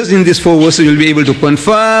 verses, in these 4 verses you'll be able to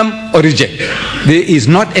confirm or reject. There is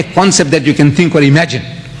not a concept that you can think or imagine,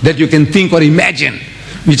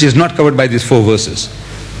 which is not covered by these 4 verses.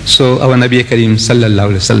 So our Nabi Kareem sallallahu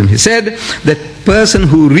alaihi wasallam, he said that person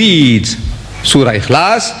who reads Surah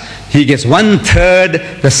Ikhlas, he gets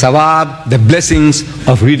 1/3 the sawab, the blessings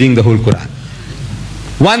of reading the whole Quran.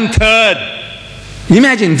 1/3.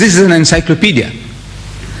 Imagine, this is an encyclopedia.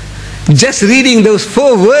 Just reading those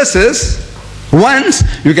 4 verses once,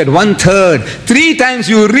 you get 1/3. 3 times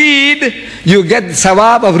you read, you get the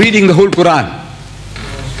sawab of reading the whole Quran.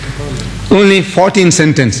 Only 14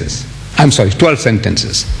 sentences. 12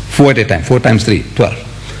 sentences. 4 at a time. 4 times 3, 12.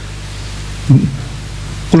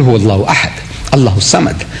 Qul huwallahu ahad, Allahu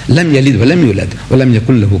samad, lam yalid wa lam yulad, wa lam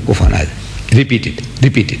yakun lahu kufuwan ahad. Repeat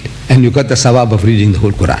it. And you got the sawab of reading the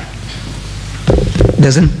whole Quran.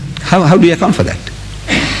 How do you account for that?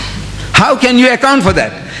 How can you account for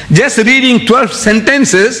that? Just reading 12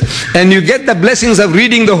 sentences and you get the blessings of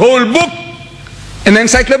reading the whole book, an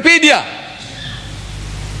encyclopedia.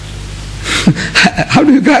 How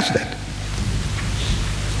do you grasp that?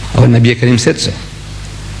 Our Nabi Karim said so.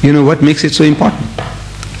 You know what makes it so important?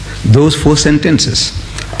 Those 4 sentences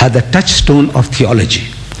are the touchstone of theology.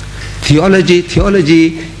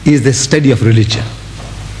 Theology is the study of religion.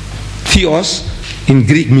 Theos in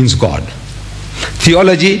Greek means God.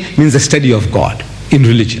 Theology means the study of God in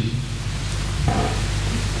religion.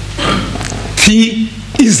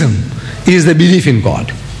 Theism is the belief in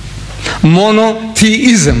God.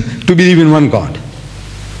 Monotheism, to believe in one God.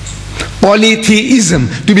 Polytheism,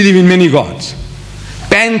 to believe in many gods.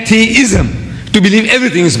 Pantheism, to believe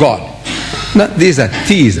everything is God. Now, these are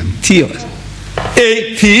theism, theos.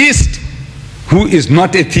 A theist who is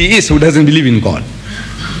not a theist, who doesn't believe in God.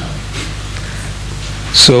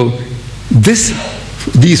 So these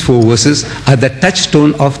 4 verses are the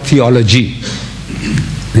touchstone of theology.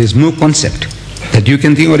 There is no concept that you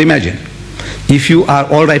can think or imagine. If you are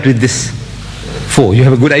all right with this 4, you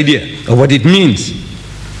have a good idea of what it means,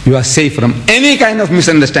 you are safe from any kind of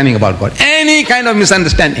misunderstanding about God. Any kind of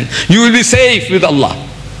misunderstanding. You will be safe with Allah.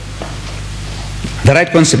 The right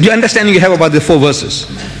concept. The understanding you have about the 4 verses.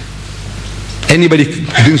 Anybody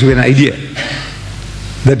brings you an idea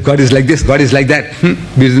that God is like this, God is like that,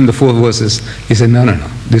 within the 4 verses, he said, no,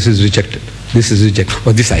 this is rejected. This is rejected.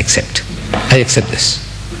 Or this I accept. I accept this.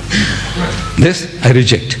 This I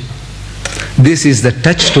reject. This is the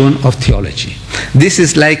touchstone of theology. This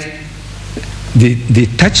is like the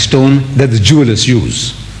touchstone that the jewelers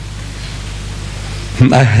use.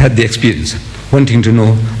 I had the experience wanting to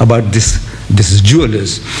know about this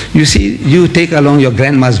jewelers. You see, you take along your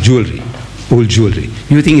grandma's jewelry, old jewelry.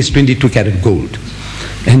 You think it's 22 karat gold.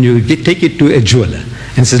 And you take it to a jeweler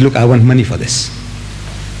and says, look, I want money for this.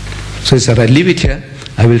 So he said, all right, leave it here.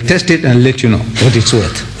 I will test it and let you know what it's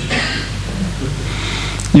worth.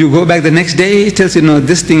 You go back the next day, he tells you, no,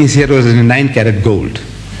 this thing is here was in 9 karat gold.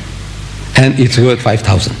 And it's worth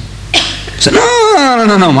 5,000. So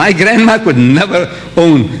no, my grandma could never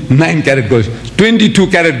own 9 karat gold. 22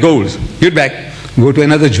 karat gold. Get back, go to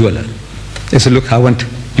another jeweler. He said, look, I want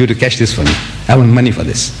you to cash this for me. I want money for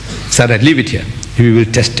this. So that leave it here. We will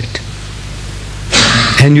test it.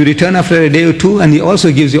 And you return after a day or 2, and he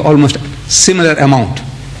also gives you almost similar amount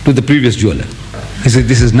to the previous jeweler. He says,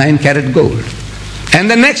 this is 9 karat gold. And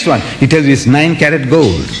the next one, he tells you it's 9 karat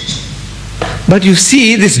gold. But you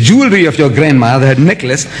see this jewelry of your grandmother, her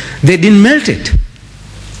necklace, they didn't melt it.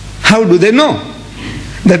 How do they know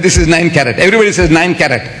that this is 9 carat? Everybody says 9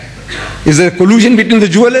 carat. Is there a collusion between the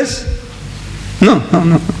jewelers? No.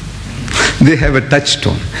 They have a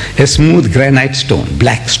touchstone, a smooth granite stone,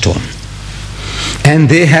 black stone. And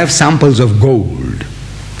they have samples of gold.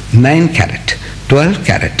 9 carat, 12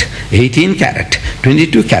 carat, 18 carat,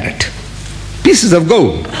 22 carat. Pieces of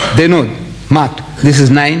gold. They know, marked. This is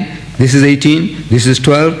 9, this is 18, this is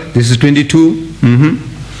 12, this is 22.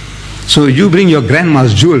 So you bring your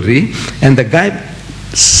grandma's jewelry and the guy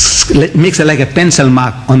makes like a pencil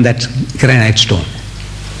mark on that granite stone.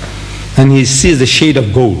 And he sees the shade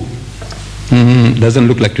of gold. Doesn't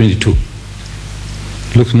look like 22.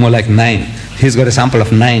 Looks more like 9. He's got a sample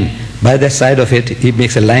of 9. By the side of it, he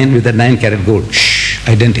makes a line with the 9 carat gold.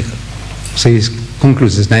 Identical. So he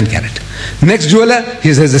concludes it's 9 carat. Next jeweler,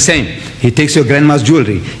 he says the same. He takes your grandma's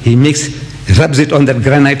jewelry. He rubs it on that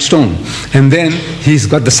granite stone. And then he's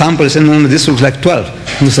got the samples and no, this looks like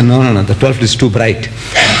 12. He says, no, the 12 is too bright.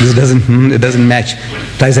 This doesn't match.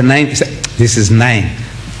 Tries a 9. He says, this is 9.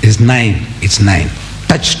 It's 9. It's 9.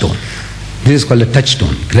 Touchstone. This is called a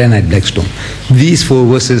touchstone, granite black stone. These 4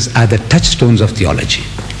 verses are the touchstones of theology.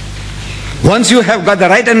 Once you have got the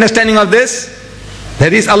right understanding of this,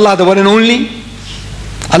 there is Allah, the one and only.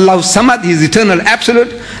 Allahu Samad, He is eternal,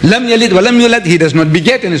 absolute. Lam yalid wa lam yulad, He does not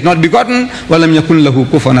beget and is not begotten. Wa lam yakun lahu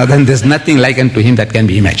kufuwan ahad, and there's nothing like unto Him that can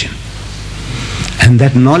be imagined. And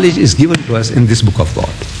that knowledge is given to us in this book of God,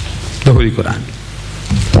 the Holy Quran.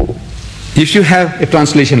 If you have a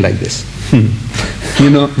translation like this, you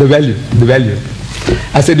know the value.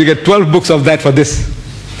 I said you get 12 books of that for this.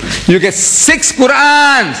 You get 6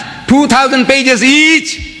 Qurans, 2,000 pages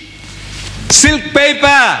each. Silk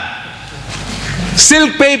paper,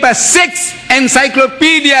 6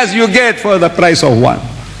 encyclopedias you get for the price of 1.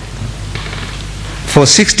 For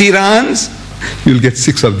 60 rands, you'll get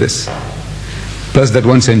 6 of this. Plus that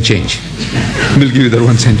 1 cent change. We'll give you that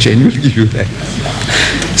 1 cent change, we'll give you that.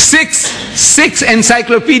 6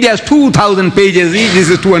 encyclopedias, 2,000 pages each. This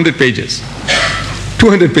is 200 pages.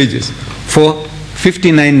 200 pages for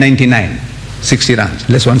 59.99, 60 rands,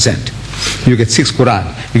 less 1 cent. You get 6 Quran,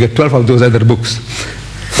 you get 12 of those other books.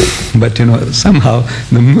 But you know, somehow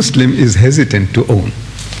the Muslim is hesitant to own.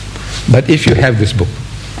 But if you have this book,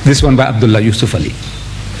 this one by Abdullah Yusuf Ali,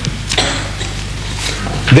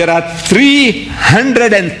 there are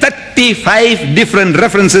 335 different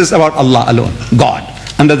references about Allah alone, God,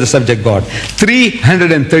 under the subject God.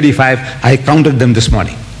 335, I counted them this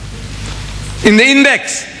morning. In the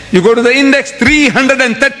index, you go to the index,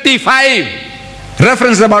 335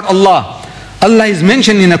 references about Allah. Allah is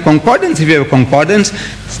mentioned in a concordance. If you have a concordance,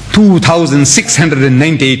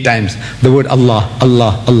 2,698 times the word Allah,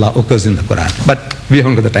 Allah, Allah occurs in the Quran. But we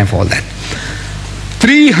haven't got the time for all that.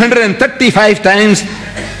 335 times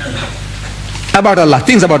about Allah,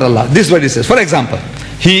 things about Allah. This is what it says. For example,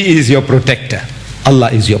 He is your protector.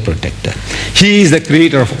 Allah is your protector. He is the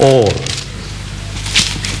creator of all.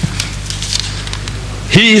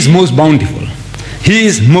 He is most bountiful. He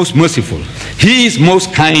is most merciful. He is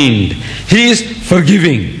most kind. He is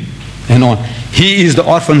forgiving. And on. He is the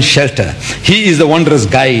orphan shelter. He is the wondrous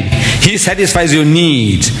guide. He satisfies your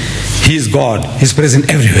needs. He is God. He is present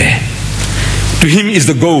everywhere. To Him is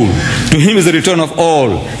the goal. To Him is the return of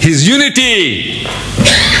all. His unity.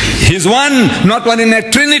 He is one, not one in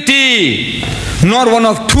a trinity, nor one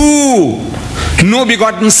of two, no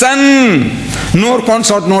begotten son, nor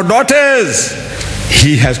consort, nor daughters.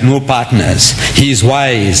 He has no partners. He is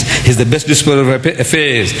wise. He is the best disposer of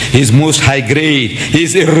affairs. He is most high grade. He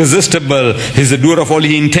is irresistible. He is the doer of all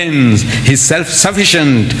He intends. He is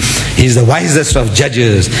self-sufficient. He is the wisest of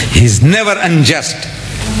judges. He is never unjust.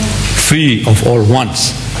 Free of all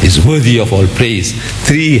wants. Is worthy of all praise.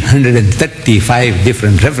 335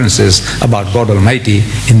 different references about God Almighty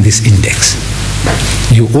in this index.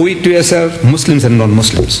 You owe it to yourself, Muslims and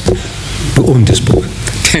non-Muslims, to own this book.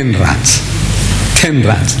 10 rands. 10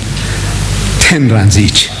 rands. 10 rands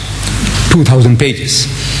each. 2,000 pages.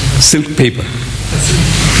 Silk paper.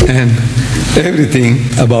 And everything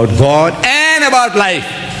about God and about life.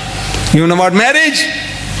 You know about marriage?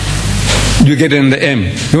 You get it in the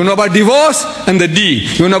M. You know about divorce and the D.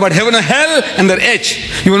 You know about heaven or hell and the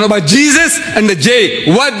H. You know about Jesus and the J.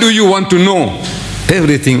 What do you want to know?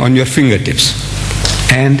 Everything on your fingertips.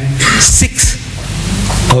 And 6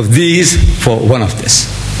 of these for one of this.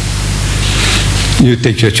 You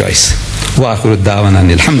take your choice. Wa akhiru da'wana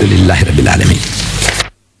alhamdulillahi rabbil alameen.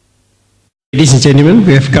 Ladies and gentlemen,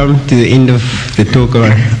 we have come to the end of the talk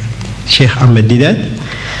on Sheikh Ahmad Didat.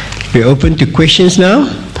 We're open to questions now.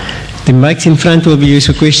 The mics in front will be used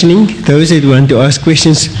for questioning. Those that want to ask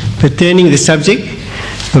questions pertaining to the subject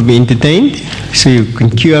will be entertained. So you can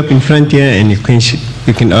queue up in front here and you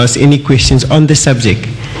can ask any questions on the subject.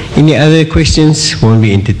 Any other questions won't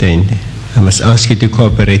be entertained. I must ask you to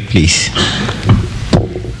cooperate, please.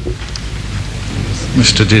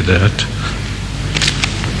 Mr. Didat,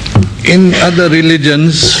 in other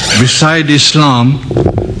religions beside Islam,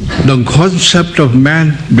 the concept of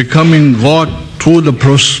man becoming God through the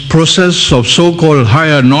process of so-called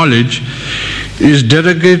higher knowledge is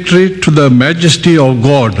derogatory to the majesty of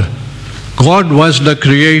God. God was the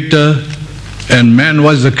creator and man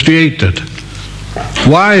was the created.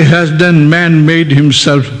 Why has then man made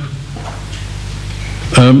himself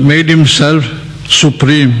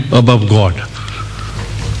supreme above God?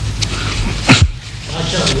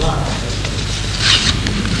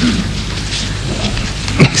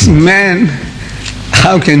 Man,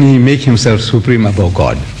 how can he make himself supreme above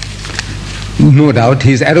God? No doubt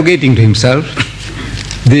he is arrogating to himself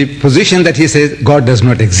the position that he says God does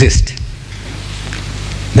not exist,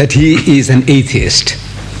 that he is an atheist,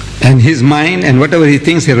 and his mind and whatever he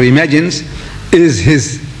thinks or imagines is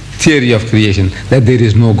his theory of creation, that there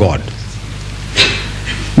is no God.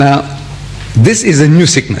 Now, this is a new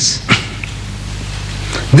sickness.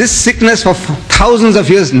 This sickness for thousands of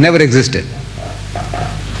years never existed.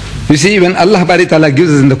 You see, when Allah Ta'ala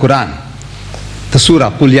gives us in the Quran, the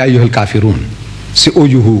surah, Qul ya ayyuhal kafirun, say, O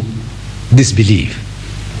you who disbelieve.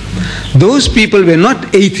 Those people were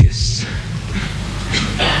not atheists.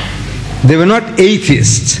 They were not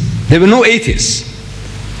atheists. There were no atheists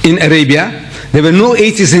in Arabia. There were no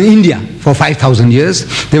atheists in India for 5,000 years.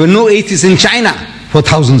 There were no atheists in China for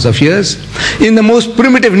thousands of years. In the most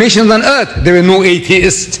primitive nations on earth, there were no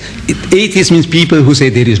atheists. Atheist means people who say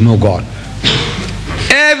there is no God.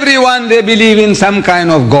 Everyone, they believe in some kind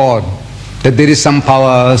of God, that there is some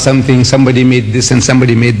power, something, somebody made this and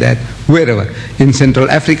somebody made that, wherever, in Central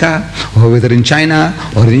Africa, or whether in China,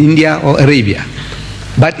 or in India, or Arabia.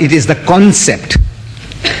 But it is the concept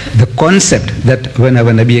that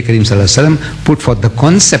whenever Nabi Karim Sallallahu Alaihi Wasallam put forth the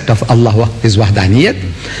concept of Allah, His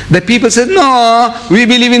Wahdaniyat, that people said, no, we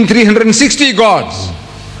believe in 360 gods.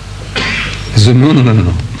 So no,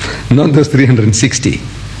 not those 360.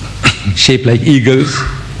 Shaped like eagles,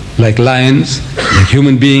 like lions, like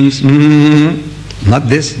human beings. Not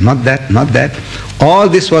this, not that, not that. All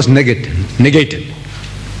this was negated.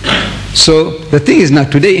 So the thing is now,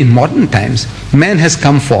 today in modern times, man has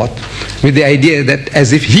come forth with the idea that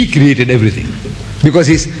as if he created everything, because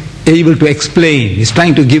he's able to explain, he's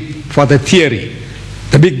trying to give for the theory,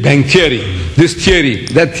 the Big Bang theory, this theory,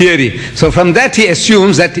 that theory. So from that he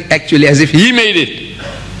assumes that actually as if he made it,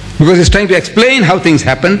 because he's trying to explain how things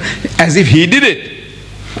happen as if he did it.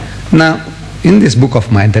 Now, in this book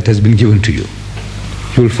of mine that has been given to you,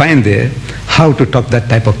 you will find there how to talk that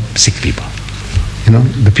type of sick people. You know,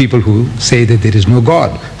 the people who say that there is no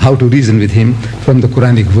God, how to reason with him from the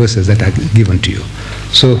Quranic verses that are given to you.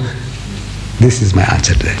 So, this is my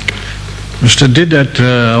answer to that. Mr. Didat,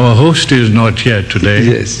 our host is not here today.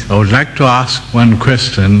 Yes. I would like to ask one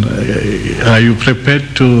question. Are you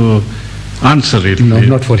prepared to answer it? No,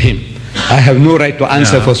 not for him. I have no right to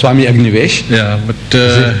answer for Swami Agnivesh. Yeah, but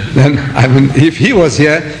then, I mean, if he was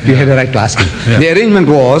here, you had a right to ask him. Yeah. The arrangement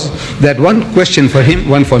was that one question for him,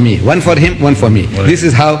 one for me. One for him, one for me. Right. This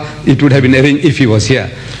is how it would have been arranged if he was here.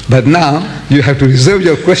 But now, you have to reserve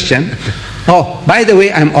your question. Oh, by the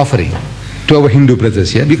way, I'm offering to our Hindu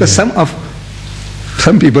brothers here, because some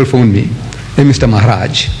people phone me, and Mr.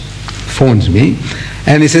 Maharaj phones me,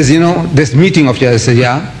 and he says, you know, this meeting of yours, I say,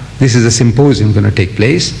 yeah, this is a symposium going to take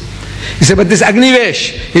place. He said, but this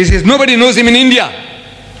Agnivesh, he says, nobody knows him in India.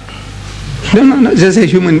 No, just a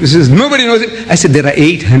human. He says, nobody knows him. I said, there are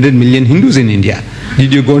 800 million Hindus in India.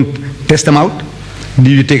 Did you go and test them out? Did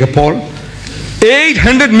you take a poll?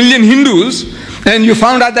 800 million Hindus, and you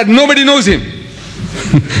found out that nobody knows him.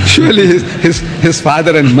 Surely his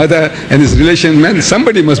father and mother and his relation, man,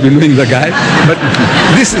 somebody must be knowing the guy. But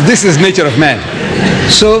this is nature of man.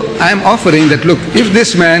 So I am offering that, look, if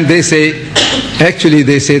this man, they say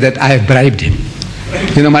that I have bribed him.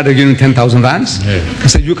 You know, might have given him 10,000 rands. Yeah. I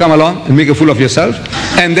said, you come along and make a fool of yourself,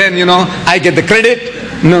 and then, you know, I get the credit.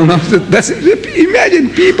 No, imagine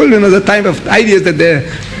people, you know, the type of ideas that they're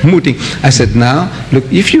mooting. I said, now, look,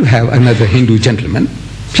 if you have another Hindu gentleman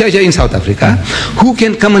here in South Africa who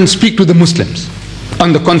can come and speak to the Muslims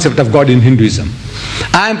on the concept of God in Hinduism,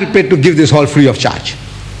 I am prepared to give this all free of charge.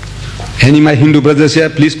 Any of my Hindu brothers here,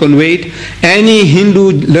 please convey it. Any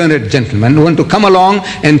Hindu learned gentleman who want to come along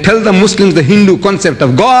and tell the Muslims the Hindu concept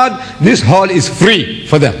of God, this hall is free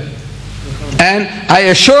for them. And I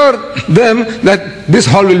assure them that this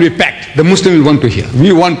hall will be packed. The Muslims will want to hear.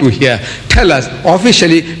 We want to hear. Tell us.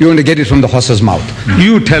 Officially, we want to get it from the horse's mouth.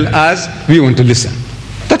 You tell us, we want to listen.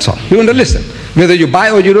 That's all. We want to listen. Whether you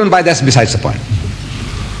buy or you don't buy, that's besides the point.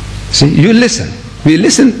 See, you listen. We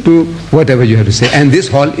listen to whatever you have to say. And this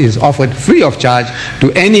hall is offered free of charge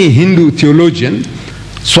to any Hindu theologian,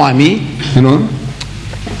 Swami,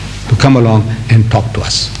 to come along and talk to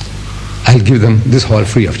us. I'll give them this hall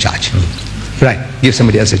free of charge. Right, give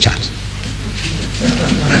somebody else a chance.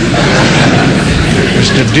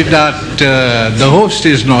 Mr. Didat, the host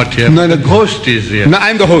is not here. No, the host is here. No,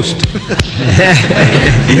 I'm the host.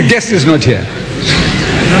 The guest is not here.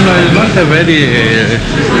 No, it's not a very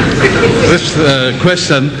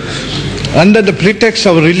question. Under the pretext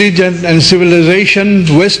of religion and civilization,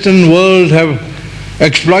 Western world have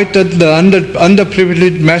exploited the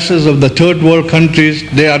underprivileged masses of the third world countries.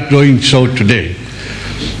 They are doing so today.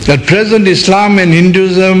 At present, Islam and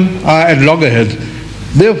Hinduism are at loggerheads.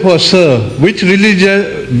 Therefore, sir, which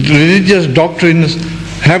religious doctrines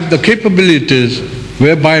have the capabilities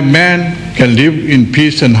whereby man can live in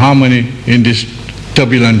peace and harmony in this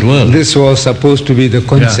turbulent world? This was supposed to be the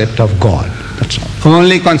concept of God. That's all.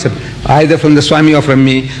 Only concept. Either from the Swami or from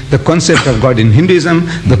me, the concept of God in Hinduism,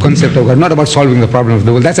 the concept of God, not about solving the problem of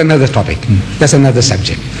the world. That's another topic. That's another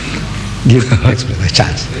subject. Give a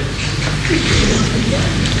chance.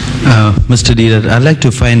 Mr. Didat, I'd like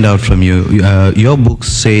to find out from you, your books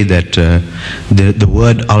say that the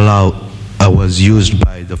word Allah was used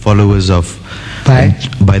by the followers of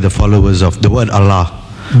the word Allah.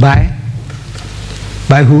 By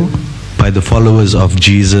who? By the followers of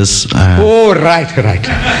Jesus. Oh, right.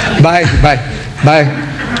 By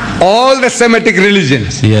all the Semitic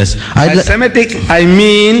religions. Yes. By Semitic, I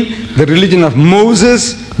mean the religion of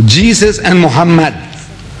Moses, Jesus, and Muhammad.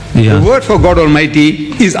 Yeah. The word for God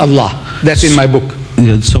Almighty is Allah. That's in my book.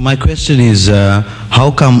 So my question is,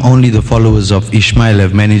 how come only the followers of Ishmael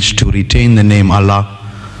have managed to retain the name Allah?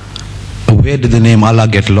 Where did the name Allah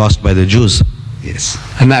get lost by the Jews? Yes,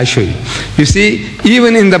 and I'll show you. You see,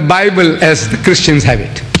 even in the Bible, as the Christians have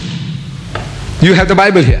it, you have the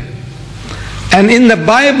Bible here. And in the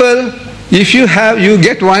Bible, if you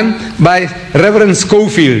get one by Reverend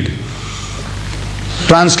Schofield.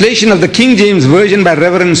 Translation of the King James Version by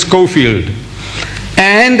Reverend Schofield.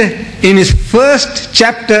 And in his first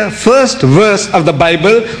chapter, first verse of the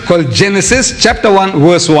Bible, called Genesis, chapter 1,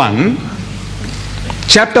 verse 1.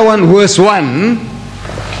 Chapter 1, verse 1,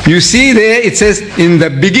 you see there it says, in the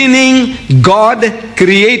beginning God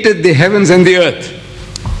created the heavens and the earth.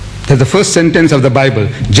 That's the first sentence of the Bible.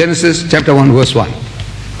 Genesis chapter 1, verse 1.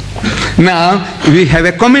 Now, we have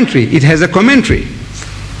a commentary. It has a commentary.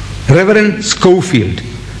 Reverend Schofield,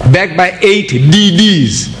 backed by 8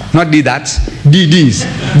 DDs, not Didats, DDs,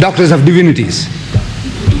 Doctors of Divinities.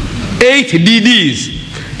 8 DDs.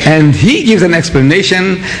 And he gives an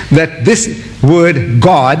explanation that this word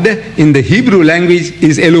God in the Hebrew language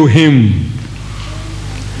is Elohim,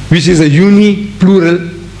 which is a uni-plural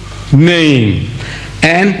name.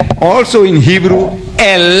 And also in Hebrew,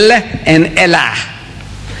 El and Elah.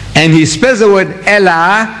 And he spells the word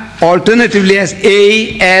Elah alternatively as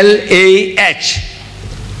A-L-A-H.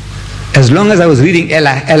 As long as I was reading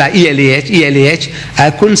Elah, Elah, E-L-A-H, E-L-A-H,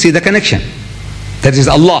 I couldn't see the connection. That is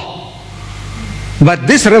Allah. But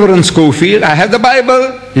this Reverend Schofield, I have the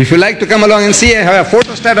Bible. If you like to come along and see, I have a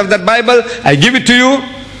photostat of that Bible. I give it to you.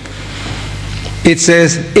 It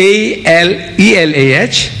says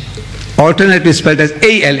A-L-E-L-A-H, alternatively spelled as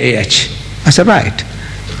A-L-A-H. I said, right.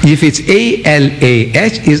 If it's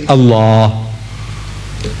A-L-A-H, is Allah.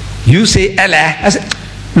 You say Allah. I said,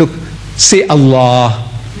 look, say Allah.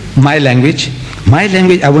 My language,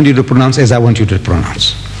 I want you to pronounce as I want you to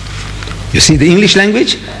pronounce. You see the English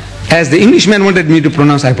language? As the Englishman wanted me to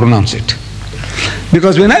pronounce, I pronounce it.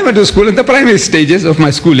 Because when I went to school, in the primary stages of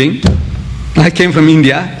my schooling, I came from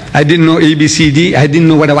India. I didn't know ABCD. I didn't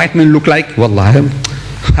know what a white man looked like. Wallah,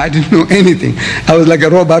 I didn't know anything. I was like a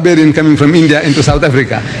raw barbarian coming from India into South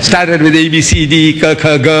Africa. Started with ABCD, K,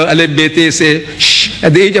 K, G, Alep, Bet, Se, Shh.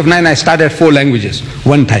 At the age of 9, I started 4 languages,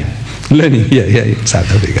 one time. Learning here in South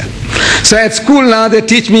Africa. So at school now they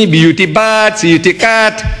teach me B-U-T bat, C-U-T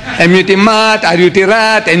cat, M-U-T mat, R-U-T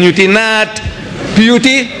rat, N-U-T nut,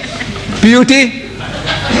 P-U-T, P-U-T,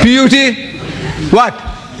 P-U-T, what?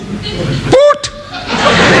 Put!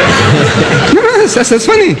 No, that's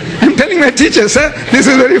funny. I'm telling my teacher, sir, this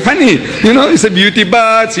is very funny. You know, it's a B-U-T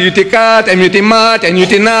bat, C-U-T cat, M-U-T mat,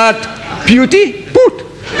 N-U-T nut, P-U-T, put.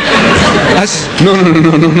 No.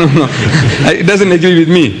 It doesn't agree with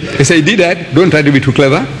me. They say, did that? Don't try to be too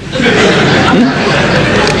clever.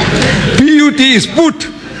 P-U-T is put.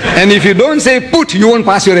 And if you don't say put, you won't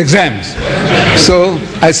pass your exams. So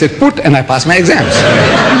I said put, and I passed my exams.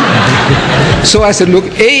 So I said, look,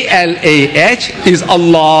 A-L-A-H is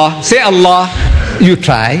Allah. Say Allah. You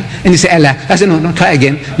try. And you say Allah. I said, no, try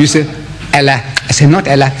again. You say Allah. I said, not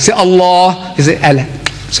Allah. Say Allah. You say Allah.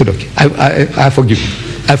 I said, okay, I forgive you.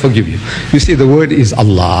 I forgive you. You see, the word is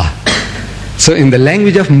Allah. So in the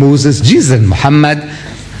language of Moses, Jesus, and Muhammad,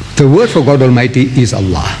 the word for God Almighty is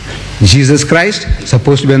Allah. Jesus Christ,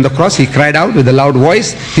 supposed to be on the cross, he cried out with a loud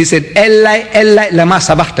voice. He said, Eli, Eli, lama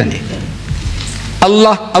sabachtani.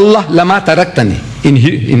 Allah, Allah, lama taraktani.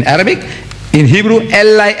 In Arabic, in Hebrew,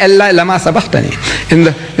 Eli, Eli, lama sabachtani.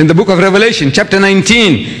 In the book of Revelation, chapter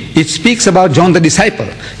 19, it speaks about John the disciple.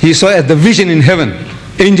 He saw the vision in heaven.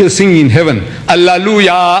 Angels singing in heaven.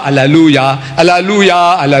 Alleluia, Alleluia,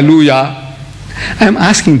 Alleluia, Alleluia. I am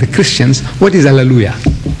asking the Christians, what is Alleluia?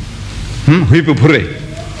 Hippie hooray.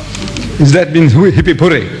 Does that mean hippie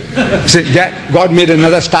hooray? Say, God made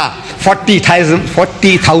another star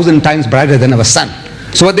 40,000 times brighter than our sun.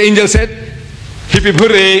 So what the angel said? Hippie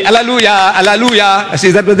hooray, Alleluia, Alleluia. I said,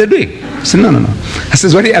 is that what they're doing? I said, no. I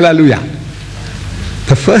said, what is Alleluia?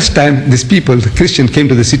 The first time these people, the Christian, came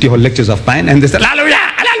to the City Hall lectures of mine, and they said, Alleluia,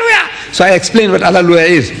 Alleluia. So I explained what Alleluia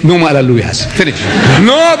is. No more Allelujahs. Finish.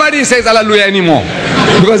 Nobody says Alleluia anymore.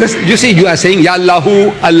 Because you see, you are saying, Ya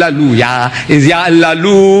Allahu, Alleluia, is Ya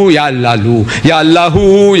Allahu, Ya Allahu, Ya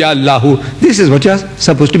Allahu, Ya Allahu. This is what you are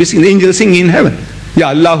supposed to be singing. The angels sing in heaven. Ya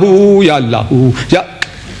Allahu, Ya Allahu, Ya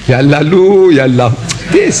Allahu, Ya Allahu.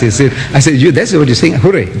 This is it. I said, that's what you're saying.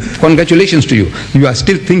 Hooray. Congratulations to you. You are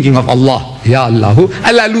still thinking of Allah. Ya Allahu.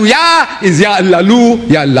 Alleluia is Ya Allahu,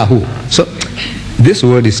 Ya Allahu. So, this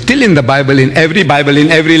word is still in the Bible, in every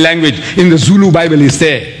language. In the Zulu Bible is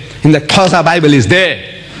there. In the Xhosa Bible is there.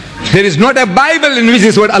 There is not a Bible in which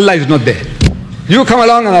this word Allah is not there. You come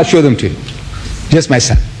along and I'll show them to you. Yes, my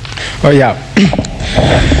son. Oh, yeah.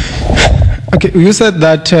 Okay, you said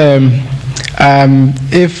that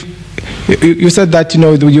you said that,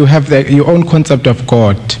 you have your own concept of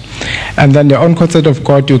God, and then your own concept of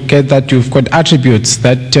God, you get that you've got attributes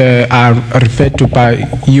that are referred to by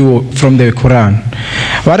you from the Quran.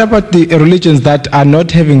 What about the religions that are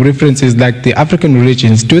not having references like the African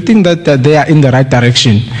religions? Do you think that they are in the right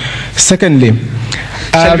direction? Secondly,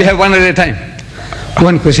 shall we have one at a time?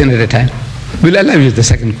 One question at a time. Will allow you the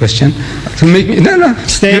second question. So make me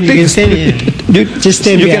Stay. You can stay here. Just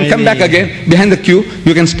stay. You can come back again behind the queue.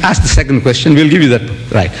 You can ask the second question. We'll give you that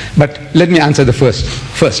right. But let me answer the first.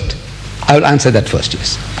 I will answer that first.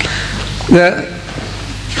 Yes.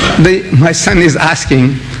 My son is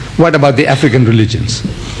asking, what about the African religions?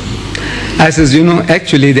 I says,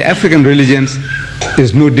 actually the African religions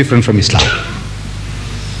is no different from Islam.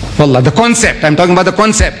 Wallah, the concept. I'm talking about the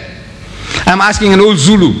concept. I'm asking an old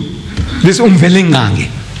Zulu. This umvelingange.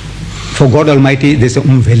 For God Almighty, there's a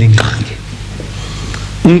umvelingange.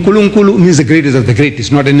 Unkulunkulu means the greatest of the great.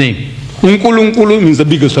 It's not a name. Unkulunkulu means the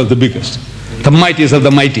biggest of the biggest. The mightiest of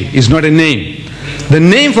the mighty. It's not a name. The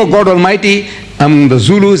name for God Almighty among the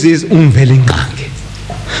Zulus is umvelingange.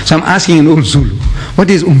 So I'm asking an old Zulu, what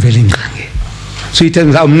is umvelingange? So he tells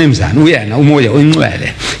me,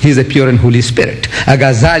 He's the pure and Holy Spirit.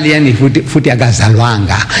 Agazalian, futi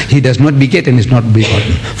agazalwanga. He does not beget and is not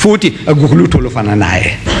begotten. Futi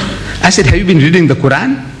agugulutolofananae. I said, have you been reading the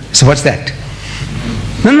Quran? So what's that?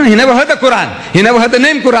 No, he never heard the Quran. He never heard the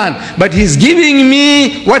name Quran. But he's giving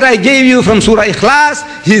me what I gave you from Surah Ikhlas.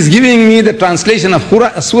 He's giving me the translation of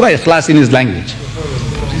Surah Ikhlas in his language.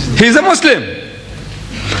 He's a Muslim.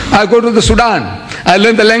 I go to the Sudan. I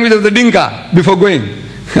learned the language of the Dinka before going.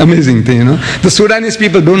 Amazing thing, The Sudanese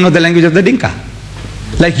people don't know the language of the Dinka.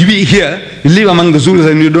 Like we here, you live among the Zulus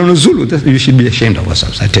and you don't know Zulu. You should be ashamed of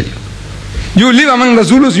yourselves, I tell you. You live among the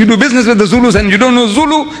Zulus, you do business with the Zulus and you don't know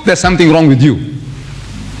Zulu, there's something wrong with you.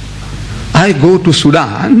 I go to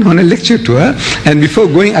Sudan on a lecture tour, and before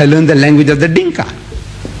going I learned the language of the Dinka.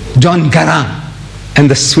 John Garang. And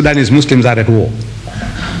the Sudanese Muslims are at war.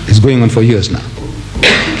 It's going on for years now.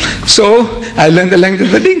 So I learned the language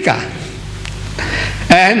of the Dinka.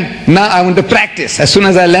 And now I want to practice. As soon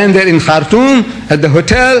as I land there in Khartoum, at the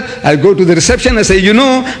hotel, I go to the reception, I say,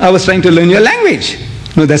 I was trying to learn your language.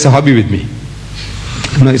 No, that's a hobby with me.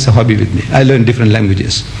 No, it's a hobby with me. I learn different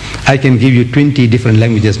languages. I can give you 20 different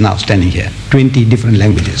languages now standing here. 20 different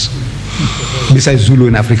languages. Besides Zulu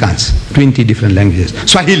and Afrikaans. 20 different languages.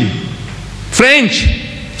 Swahili, French,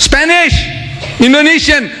 Spanish,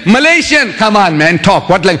 Indonesian, Malaysian. Come on, man, talk.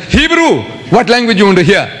 What language? Hebrew. What language you want to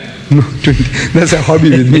hear? No, 20. That's a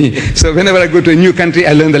hobby with me. So whenever I go to a new country,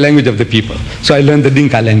 I learn the language of the people. So I learn the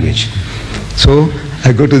Dinka language. So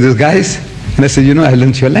I go to these guys. And I said, you know, I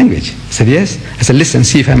learned your language. He said, yes. I said, listen,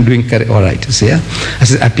 see if I'm doing correct, all right. He said, yeah. I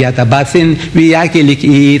said, apiata basin, viyakilik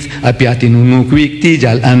ith, apiatin unukwik,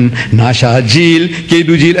 tijal an, nasha jil,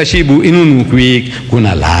 kedujil ashibu inunukwik,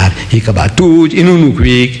 kunalar, hikabatuj,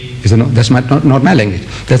 inunukwik. He said, no, that's not my language.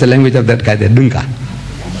 That's the language of that guy, the Dunka.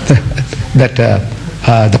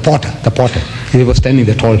 The potter. He was standing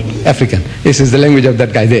there, tall African. This is the language of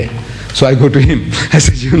that guy there. So I go to him. I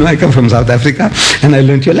said, you know, I come from South Africa and I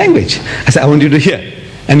learned your language. I said, I want you to hear.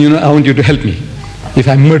 And you know, I want you to help me. If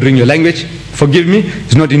I'm murdering your language, forgive me,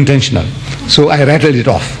 it's not intentional. So I rattled it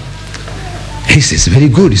off. He says, very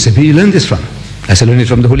good. He said, where you learn this from? I said, learn it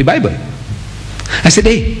from the Holy Bible. I said,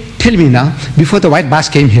 hey, tell me now, before the white bass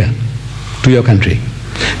came here to your country,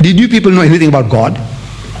 did you people know anything about God?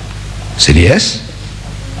 He said, yes.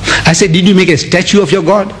 I said, did you make a statue of your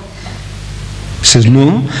God? He says,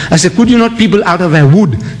 no. I said, could you not people out of a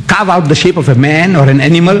wood carve out the shape of a man or an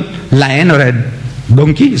animal, lion or a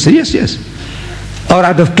donkey? He said, yes, yes. Or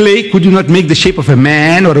out of clay, could you not make the shape of a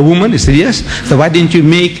man or a woman? He said, yes. So why didn't you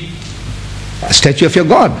make a statue of your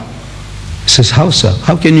God? He says, how, sir?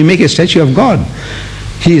 How can you make a statue of God?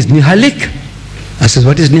 He is nihalik. I says,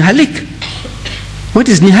 what is nihalik? What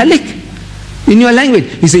is nihalik? In your language.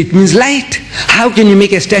 He said, it means light. How can you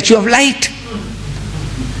make a statue of light?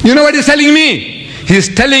 You know what he's telling me?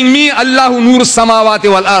 He's telling me, Allahu nur samawati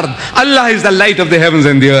wal ard. Allah is the light of the heavens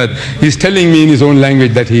and the earth. He's telling me in his own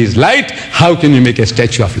language that he is light. How can you make a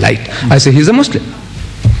statue of light? I say, he's a Muslim.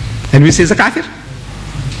 And we say he's a kafir.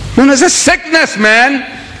 No, it's a sickness,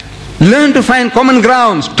 man. Learn to find common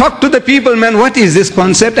grounds. Talk to the people, man. What is this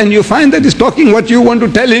concept? And you find that he's talking what you want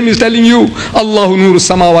to tell him. He's telling you, Allahu nur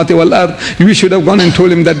samawati wal ard. We should have gone and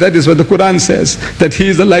told him that that is what the Quran says, that he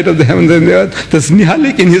is the light of the heavens and the earth. That's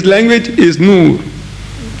nihalik in his language is nur.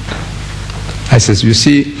 I says, you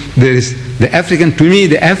see, there is the African, to me,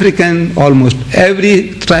 the African, almost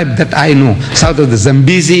every tribe that I know, south of the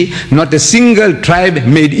Zambezi, not a single tribe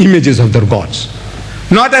made images of their gods.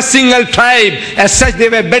 Not a single tribe. As such, they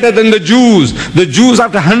were better than the Jews. The Jews,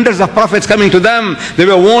 after hundreds of prophets coming to them, they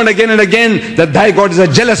were warned again and again that thy God is a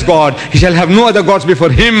jealous God. He shall have no other gods before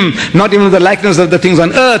him, not even the likeness of the things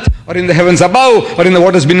on earth, or in the heavens above, or in the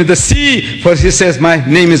waters beneath the sea. For he says, my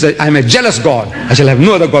name is, I am a jealous God. I shall have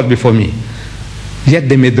no other God before me. Yet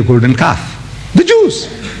they made the golden calf. The Jews.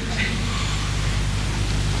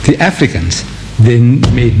 The Africans, they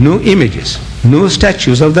made no images, no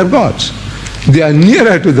statues of their gods. They are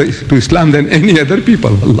nearer to Islam than any other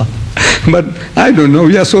people, Allah. But I don't know,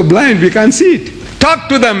 we are so blind, we can't see it. Talk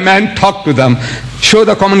to them, man, talk to them. Show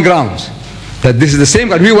the common grounds. That this is the same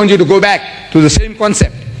God. We want you to go back to the same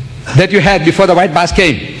concept that you had before the white bass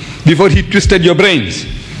came, before he twisted your brains.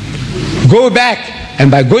 Go back,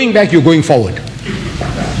 and by going back, you're going forward.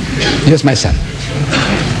 Yes, my son.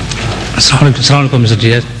 Assalamu alaikum, Mr.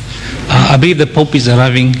 Jihad. I believe the Pope is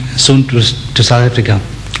arriving soon to South Africa.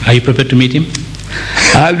 Are you prepared to meet him?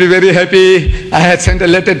 I'll be very happy. I had sent a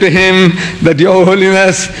letter to him that, Your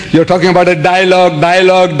Holiness, you're talking about a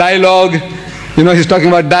dialogue. You know, he's talking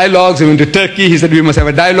about dialogues. He went to Turkey, he said we must have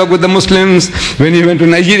a dialogue with the Muslims. When he went to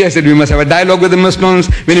Nigeria, he said we must have a dialogue with the Muslims.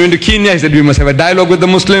 When he went to Kenya, he said we must have a dialogue with the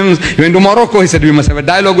Muslims. He went to Morocco, he said we must have a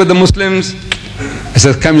dialogue with the Muslims. I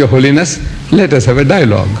said, come, Your Holiness, let us have a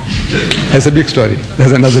dialogue. That's a big story.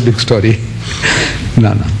 That's another big story.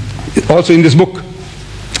 No. Also in this book,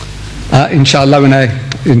 inshallah,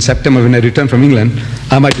 in September, when I return from England,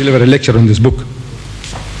 I might deliver a lecture on this book,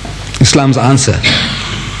 Islam's answer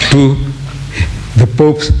to the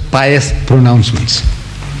Pope's pious pronouncements.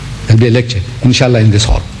 There'll be a lecture, inshallah, in this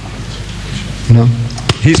hall. You know,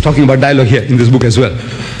 he's talking about dialogue here in this book as well,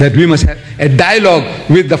 that we must have a dialogue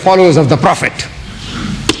with the followers of the Prophet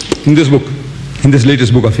in this book, in this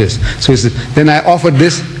latest book of his. So then I offered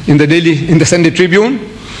this in the Sunday Tribune.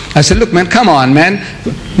 I said, look, man, come on, man.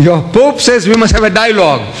 Your Pope says we must have a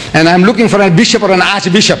dialogue, and I'm looking for a bishop or an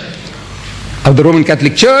archbishop of the Roman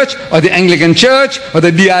Catholic Church or the Anglican Church or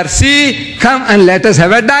the DRC. Come and let us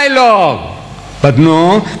have a dialogue. But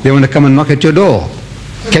no, they want to come and knock at your door,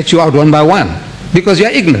 catch you out one by one, because you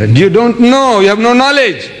are ignorant. You don't know. You have no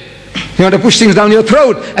knowledge. You want to push things down your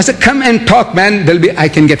throat. I said, come and talk, man. I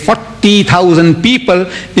can get 40,000 people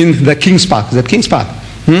in the King's Park. Is that King's Park?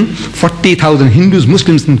 40,000 Hindus,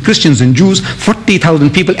 Muslims, and Christians and Jews,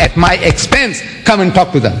 40,000 people at my expense. Come and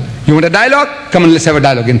talk to them. You want a dialogue? Come and let's have a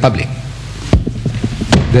dialogue in public.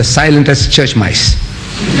 They're silent as church mice.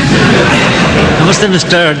 Namaste,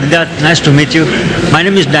 Mr. Didat. Nice to meet you. My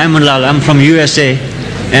name is Diamond Lal. I'm from USA.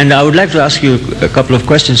 And I would like to ask you a couple of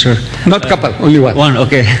questions, sir. Not couple, only one. One,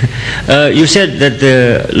 okay. You said that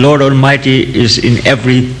the Lord Almighty is in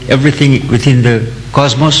everything within the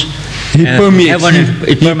cosmos. He permeates. Heaven,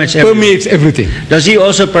 it permeates He permeates everything. Does he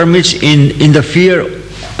also permits in the fear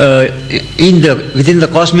within the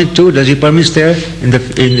cosmic too? Does he permits there in the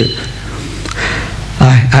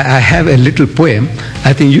I have a little poem.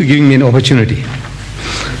 I think you're giving me an opportunity.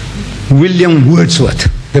 William Wordsworth,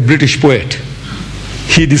 the British poet,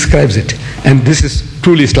 he describes it, and this is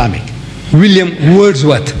truly Islamic. William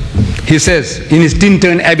Wordsworth, he says in his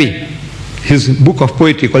Tintern Abbey, his book of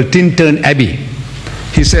poetry called Tintern Abbey,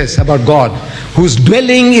 he says about God, whose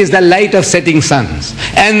dwelling is the light of setting suns,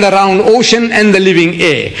 and the round ocean and the living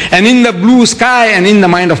air, and in the blue sky and in the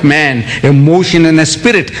mind of man, a motion and a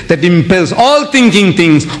spirit that impels all thinking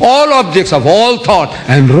things, all objects of all thought,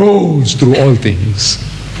 and rolls through all things.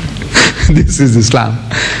 This is Islam.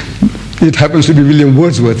 It happens to be William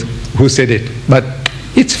Wordsworth who said it, but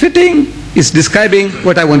it's fitting. It's describing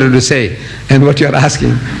what I wanted to say. And what you're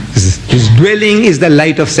asking is, his dwelling is the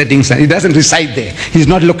light of setting sun. He doesn't reside there. He's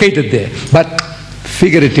not located there. But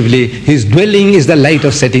figuratively, his dwelling is the light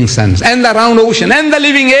of setting suns, and the round ocean, and the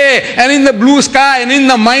living air, and in the blue sky, and in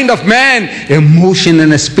the mind of man, a motion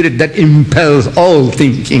and a spirit that impels all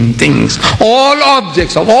thinking things, all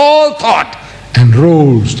objects of all thought, and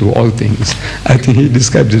rolls through all things. I think he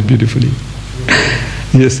describes it beautifully.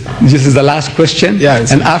 Yes, this is the last question.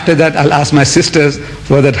 Yes. And after that, I'll ask my sisters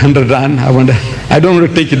for that 100 rand. I don't want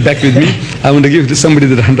to take it back with me. I want to give it to somebody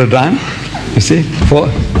that 100 rand. You see,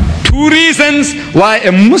 for 2 reasons why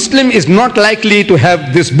a Muslim is not likely to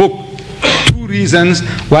have this book. 2 reasons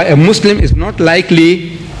why a Muslim is not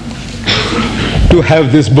likely to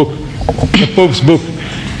have this book, the Pope's book.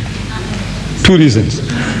 2 reasons.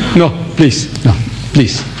 No, please, no,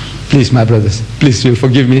 please, please, my brothers, please, you'll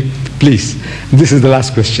forgive me. Please, this is the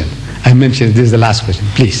last question. I mentioned this is the last question.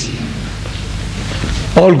 Please.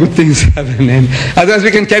 All good things have an end. Otherwise we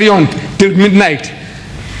can carry on till midnight.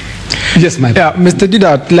 Yes, my Yeah, Mr.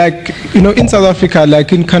 Didat, like, in South Africa,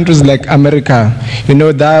 like in countries like America,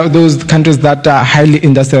 those countries that are highly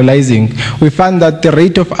industrializing, we find that the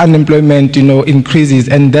rate of unemployment, increases,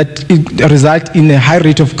 and that it results in a high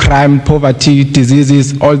rate of crime, poverty,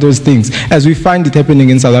 diseases, all those things, as we find it happening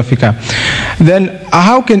in South Africa. Then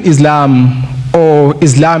how can Islam, or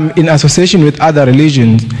Islam in association with other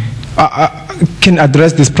religions, can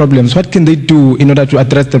address these problems? What can they do in order to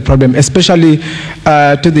address the problem, especially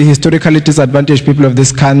to the historically disadvantaged people of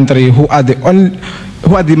this country, who are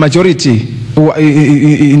the majority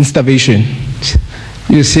in starvation?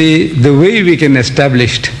 You see, the way we can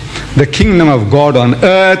establish the kingdom of God on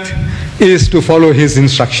earth is to follow his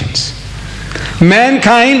instructions.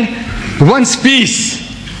 Mankind wants peace,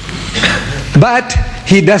 but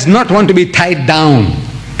he does not want to be tied down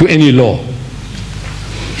to any law.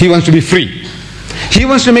 He wants to be free. He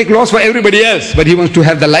wants to make laws for everybody else, but he wants to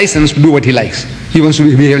have the license to do what he likes. He wants to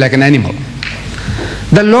behave like an animal.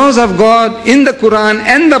 The laws of God in the Quran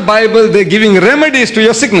and the Bible, they're giving remedies to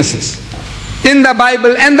your sicknesses. In the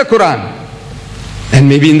Bible and the Quran. And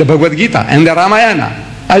maybe in the Bhagavad Gita and the Ramayana.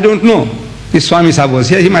 I don't know. If Swami Sahib was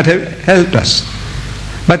here, he might have helped us.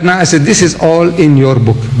 But now I said, this is all in your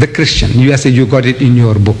book. The Christian, you say you got it in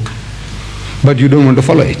your book. But you don't want to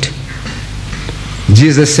follow it.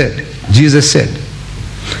 Jesus said,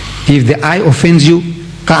 if the eye offends you,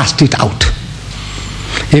 cast it out.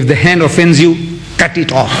 If the hand offends you, cut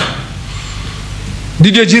it off.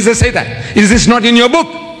 Did your Jesus say that? Is this not in your book?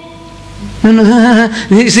 No.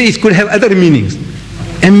 You see, it could have other meanings,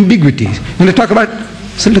 ambiguities. When they talk about,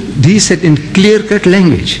 so look, he said in clear-cut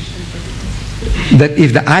language that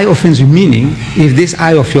if the eye offends you, meaning if this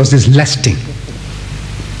eye of yours is lusting,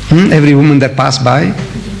 every woman that passed by,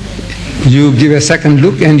 you give a second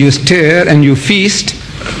look and you stare and you feast,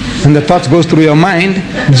 and the thoughts goes through your mind.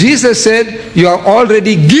 Jesus said you are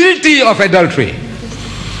already guilty of adultery.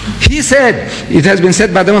 He said, it has been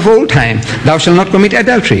said by them of old time, thou shalt not commit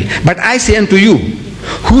adultery. But I say unto you,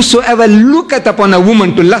 whosoever looketh upon a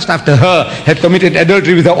woman to lust after her had committed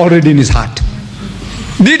adultery with her already in his heart.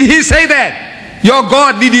 Did he say that? Your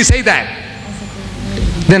God, did he say that?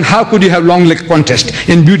 Then how could you have long leg contest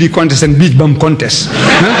and beauty contest and beach bum contest?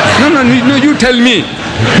 No, you tell me.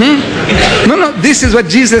 No, this is what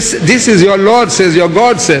Jesus, this is your Lord says, your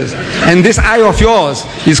God says. And this eye of yours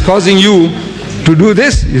is causing you to do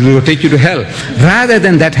this, it will take you to hell. Rather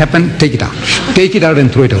than that happen, take it out. Take it out and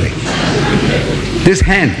throw it away. This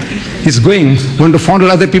hand is going to fondle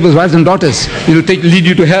other people's wives and daughters. It will lead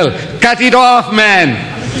you to hell. Cut it off, man.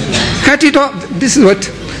 Cut it off. This is what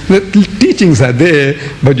the teachings are there,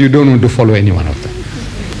 but you don't want to follow any one of them.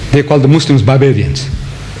 They call the Muslims barbarians.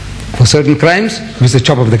 For certain crimes, it's a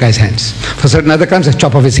chop of the guy's hands. For certain other crimes, a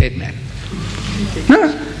chop of his head, man.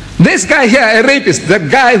 No, this guy here, a rapist, that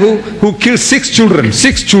guy who killed 6 children,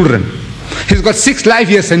 He's got 6 life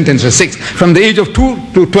year sentences, 6. From the age of 2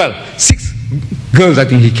 to 12. 6 girls I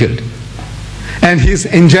think he killed. And he's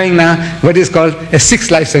enjoying now what is called a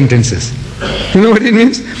 6 life sentences. You know what it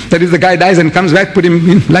means? That if the guy dies and comes back, put him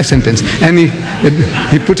in life sentence. And he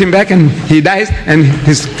put him back and he dies and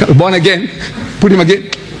he's born again, put him again.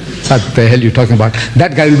 What the hell are you talking about?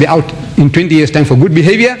 That guy will be out in 20 years' time for good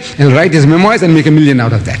behavior and write his memoirs and make $1 million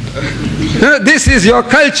out of that. This is your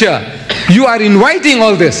culture. You are inviting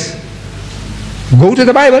all this. Go to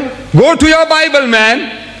the Bible. Go to your Bible, man.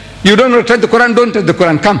 You don't want to touch the Quran, don't touch the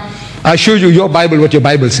Quran. Come, I'll show you your Bible, what your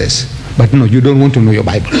Bible says. But no, you don't want to know your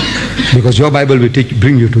Bible. Because your Bible will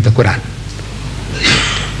bring you to the Quran.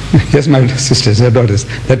 Yes, my sisters, your daughters,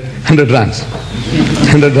 that 100 rands.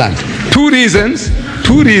 100 rands. Two reasons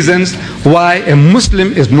why a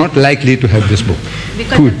Muslim is not likely to have this book.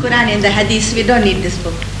 Because the Quran and the Hadith, we don't need this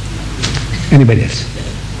book. Anybody else?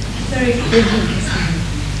 Sorry.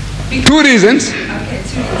 2 reasons. Okay,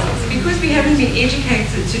 2 reasons. Because we haven't been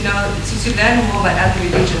educated to know, to learn more about other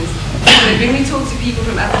religions. So that when we talk to people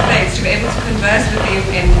from other faiths, to be able to converse with them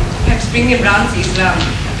and perhaps bring them round to Islam.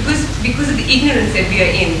 Because of the ignorance that we are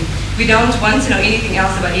in, we don't want to know anything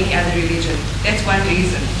else about any other religion. That's one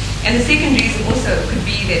reason. And the second reason also could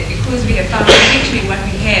be that because we have found perfection in what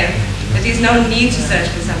we have, that there's no need to search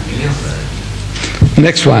for something else.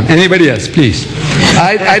 Next one. Anybody else, please?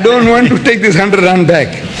 I don't want to take this 100 rand back.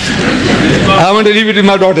 I want to leave it with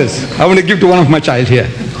my daughters. I want to give to one of my child here.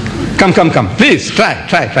 Come. Please, try.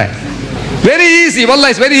 Very easy. Wallah,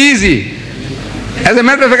 it's very easy. As a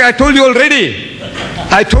matter of fact, I told you already.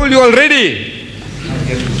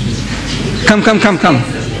 Come.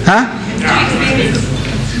 Huh?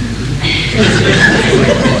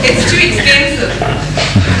 It's too expensive.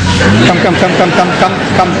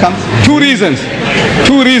 Come. 2 reasons.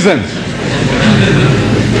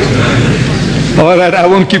 All right, I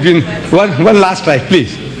won't keep in. One last try,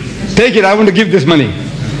 please. Take it, I want to give this money.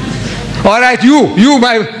 All right, you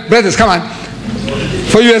my brothers, come on.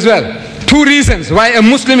 For you as well. 2 reasons why a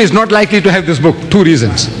Muslim is not likely to have this book. 2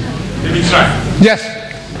 reasons. Let me try. Yes.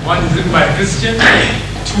 1 is written by a Christian. 2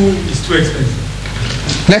 is too expensive.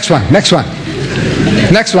 Next one. Mixed marriage.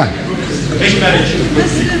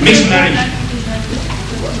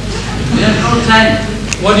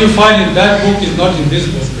 What you find in that book is not in this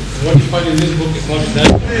book. What you find in this book is not in that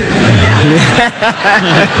book.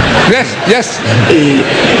 Yes.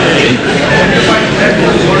 What you find in that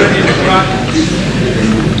book is already in the Quran.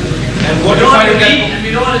 And what you find in that book, we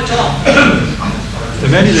don't want to talk. The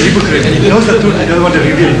man is a hypocrite. He knows the truth, he doesn't want to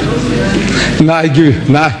reveal it. Now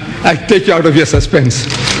I take you out of your suspense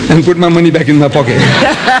and put my money back in my pocket.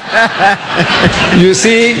 You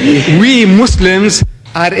see, we Muslims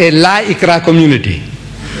are a la ikra community.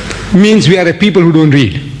 Means we are a people who don't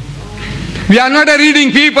read. We are not a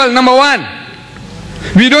reading people, number 1.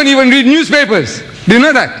 We don't even read newspapers. Do you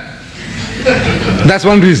know that? That's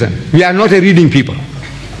one reason. We are not a reading people.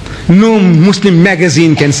 No Muslim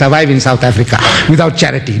magazine can survive in South Africa without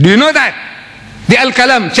charity. Do you know that? The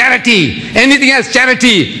Al-Qalam, charity. Anything else,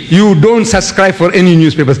 charity. You don't subscribe for any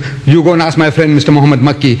newspapers. You go and ask my friend Mr. Muhammad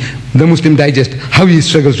Makki, the Muslim Digest, how he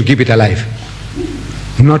struggles to keep it alive.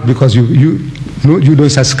 Not because you don't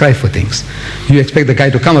subscribe for things. You expect the guy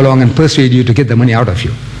to come along and persuade you to get the money out of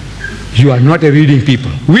you. You are not a reading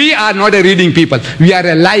people. We are not a reading people. We are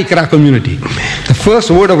a la ikra community. The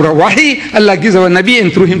first word of wahi Allah gives our Nabi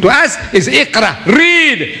and through him to us is iqra,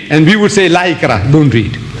 read. And we would say la ikra, don't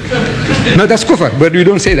read. No, that's kufr, but we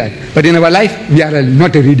don't say that. But in our life, we are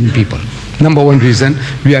not a reading people. Number 1 reason,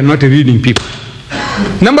 we are not a reading people.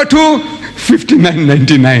 Number 2,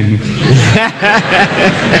 59.99.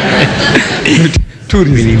 2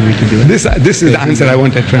 reasons. This is the answer I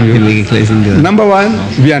wanted from you. Number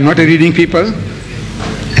 1, we are not a reading people.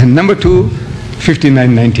 And number 2,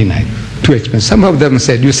 59.99. Too expensive. Some of them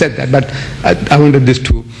said, you said that, but I wanted this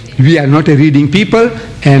too. We are not a reading people,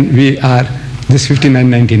 and we are, this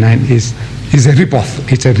 59.99 is a rip-off.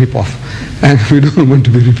 It's a rip-off. And we don't want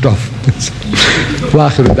to be ripped off.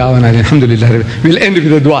 Alhamdulillah. We'll end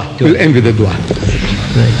with a dua.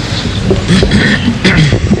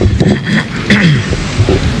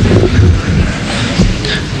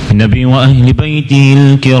 النبي وأهل بيته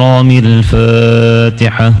الكرام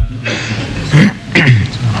الفاتحة.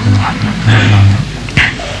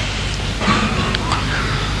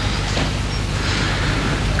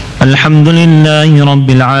 الحمد لله رب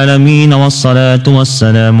العالمين والصلاة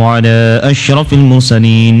والسلام على أشرف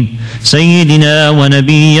المرسلين سيدنا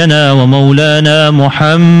ونبينا ومولانا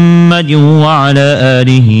محمد وعلى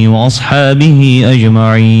آله وأصحابه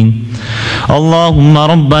أجمعين. اللهم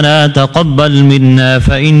ربنا تقبل منا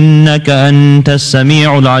فإنك أنت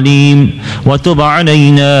السميع العليم وتب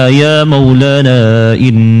علينا يا مولانا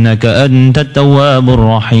إنك أنت التواب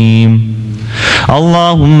الرحيم.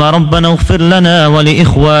 اللهم ربنا اغفر لنا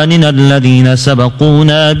ولإخواننا الذين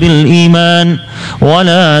سبقونا بالإيمان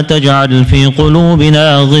ولا تجعل في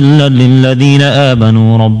قلوبنا غلا للذين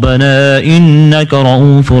آمنوا ربنا إنك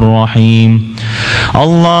رؤوف رحيم.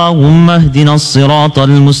 اللهم اهدنا الصراط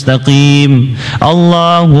المستقيم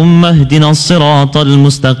اللهم اهدنا الصراط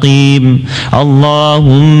المستقيم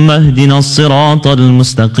اللهم اهدنا الصراط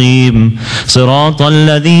المستقيم صراط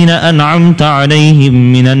الذين أنعمت عليهم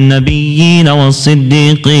من النبيين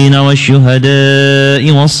والصديقين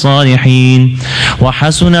والشهداء والصالحين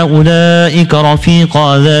وحسن أولئك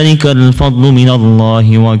رفيقا ذلك الفضل من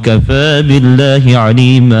الله وكفى بالله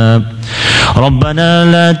عليما.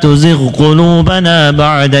 ربنا لا تزغ قلوبنا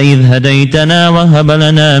بعد إذ هديتنا وهب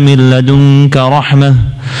لنا من لدنك رحمة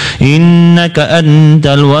إنك أنت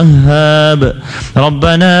الوهاب.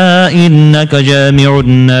 ربنا إنك جامع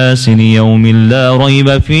الناس ليوم لا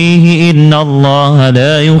ريب فيه إن الله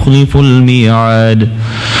لا يخلف الميعاد.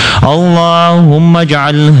 اللهم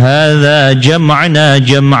اجعل هذا جمعنا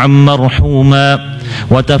جمعا مرحوما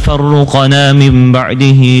وتفرقنا من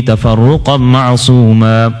بعده تفرقا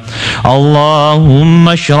معصوما. اللهم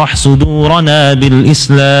اشرح صدورنا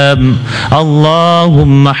بالإسلام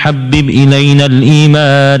اللهم حبب إلينا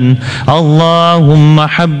الإيمان اللهم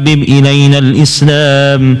حبب إلينا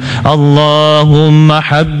الإسلام اللهم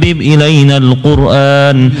حبب إلينا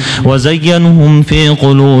القرآن وزينهم في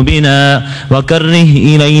قلوبنا وكره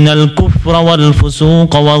إلينا الكفر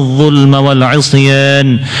والفسوق والظلم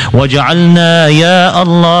والعصيان واجعلنا يا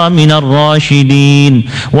الله من الراشدين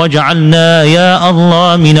واجعلنا يا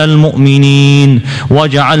الله من المؤمنين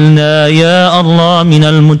واجعلنا يا الله من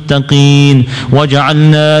المتقين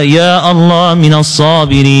واجعلنا يا الله من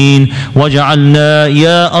الصابرين واجعلنا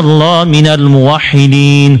يا الله من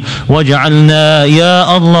الموحدين واجعلنا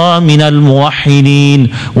يا الله من الموحدين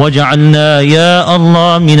واجعلنا يا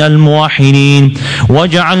الله من الموحدين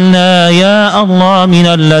واجعلنا يا الله من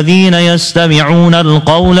الذين يستمعون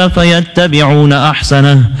القول فيتبعون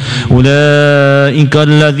أحسنه أولئك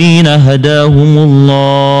الذين هداهم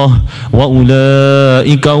الله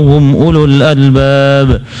وأولئك هم أولو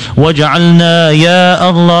الألباب. واجعلنا يا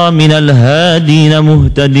الله من الهادين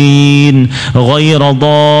مهتدين غير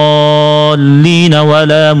ضالين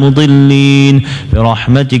ولا مضلين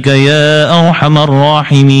برحمتك يا أرحم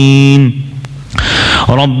الراحمين.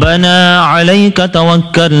 ربنا عليك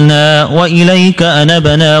توكلنا وإليك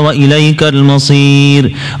أنبنا وإليك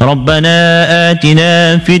المصير. ربنا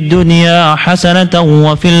آتنا في الدنيا حسنة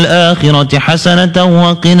وفي الآخرة حسنة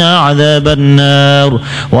وقنا عذاب النار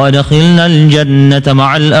وادخلنا الجنة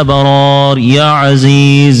مع الأبرار يا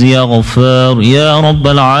عزيز يا غفار يا رب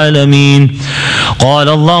العالمين. قال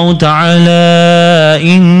الله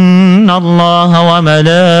تعالى إن الله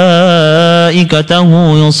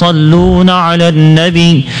وملائكته يصلون على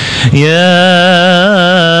النبي يا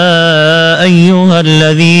أيها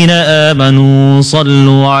الذين آمنوا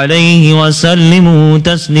صلوا عليه وسلموا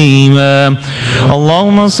تسليما.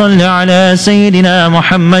 اللهم صل على سيدنا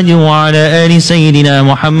محمد وعلى آل سيدنا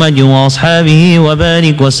محمد وأصحابه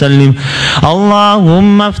وبارك وسلم.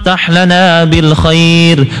 اللهم افتح لنا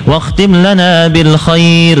بالخير واختم لنا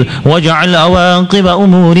بالخير واجعل عواقب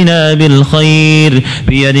أمورنا بالخير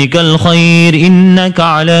بيدك الخير إنك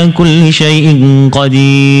على كل شيء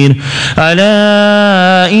قدير.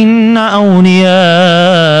 ألا إن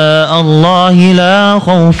أولياء الله لا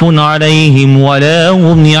خوف عليهم ولا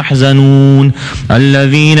هم يحزنون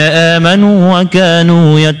الذين آمنوا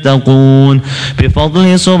وكانوا يتقون.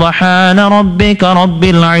 بفضل سبحان ربك رب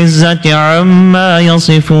العزة عما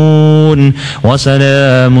يصفون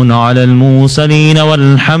وسلام على المرسلين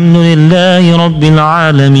والحمد لله رب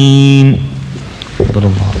العالمين.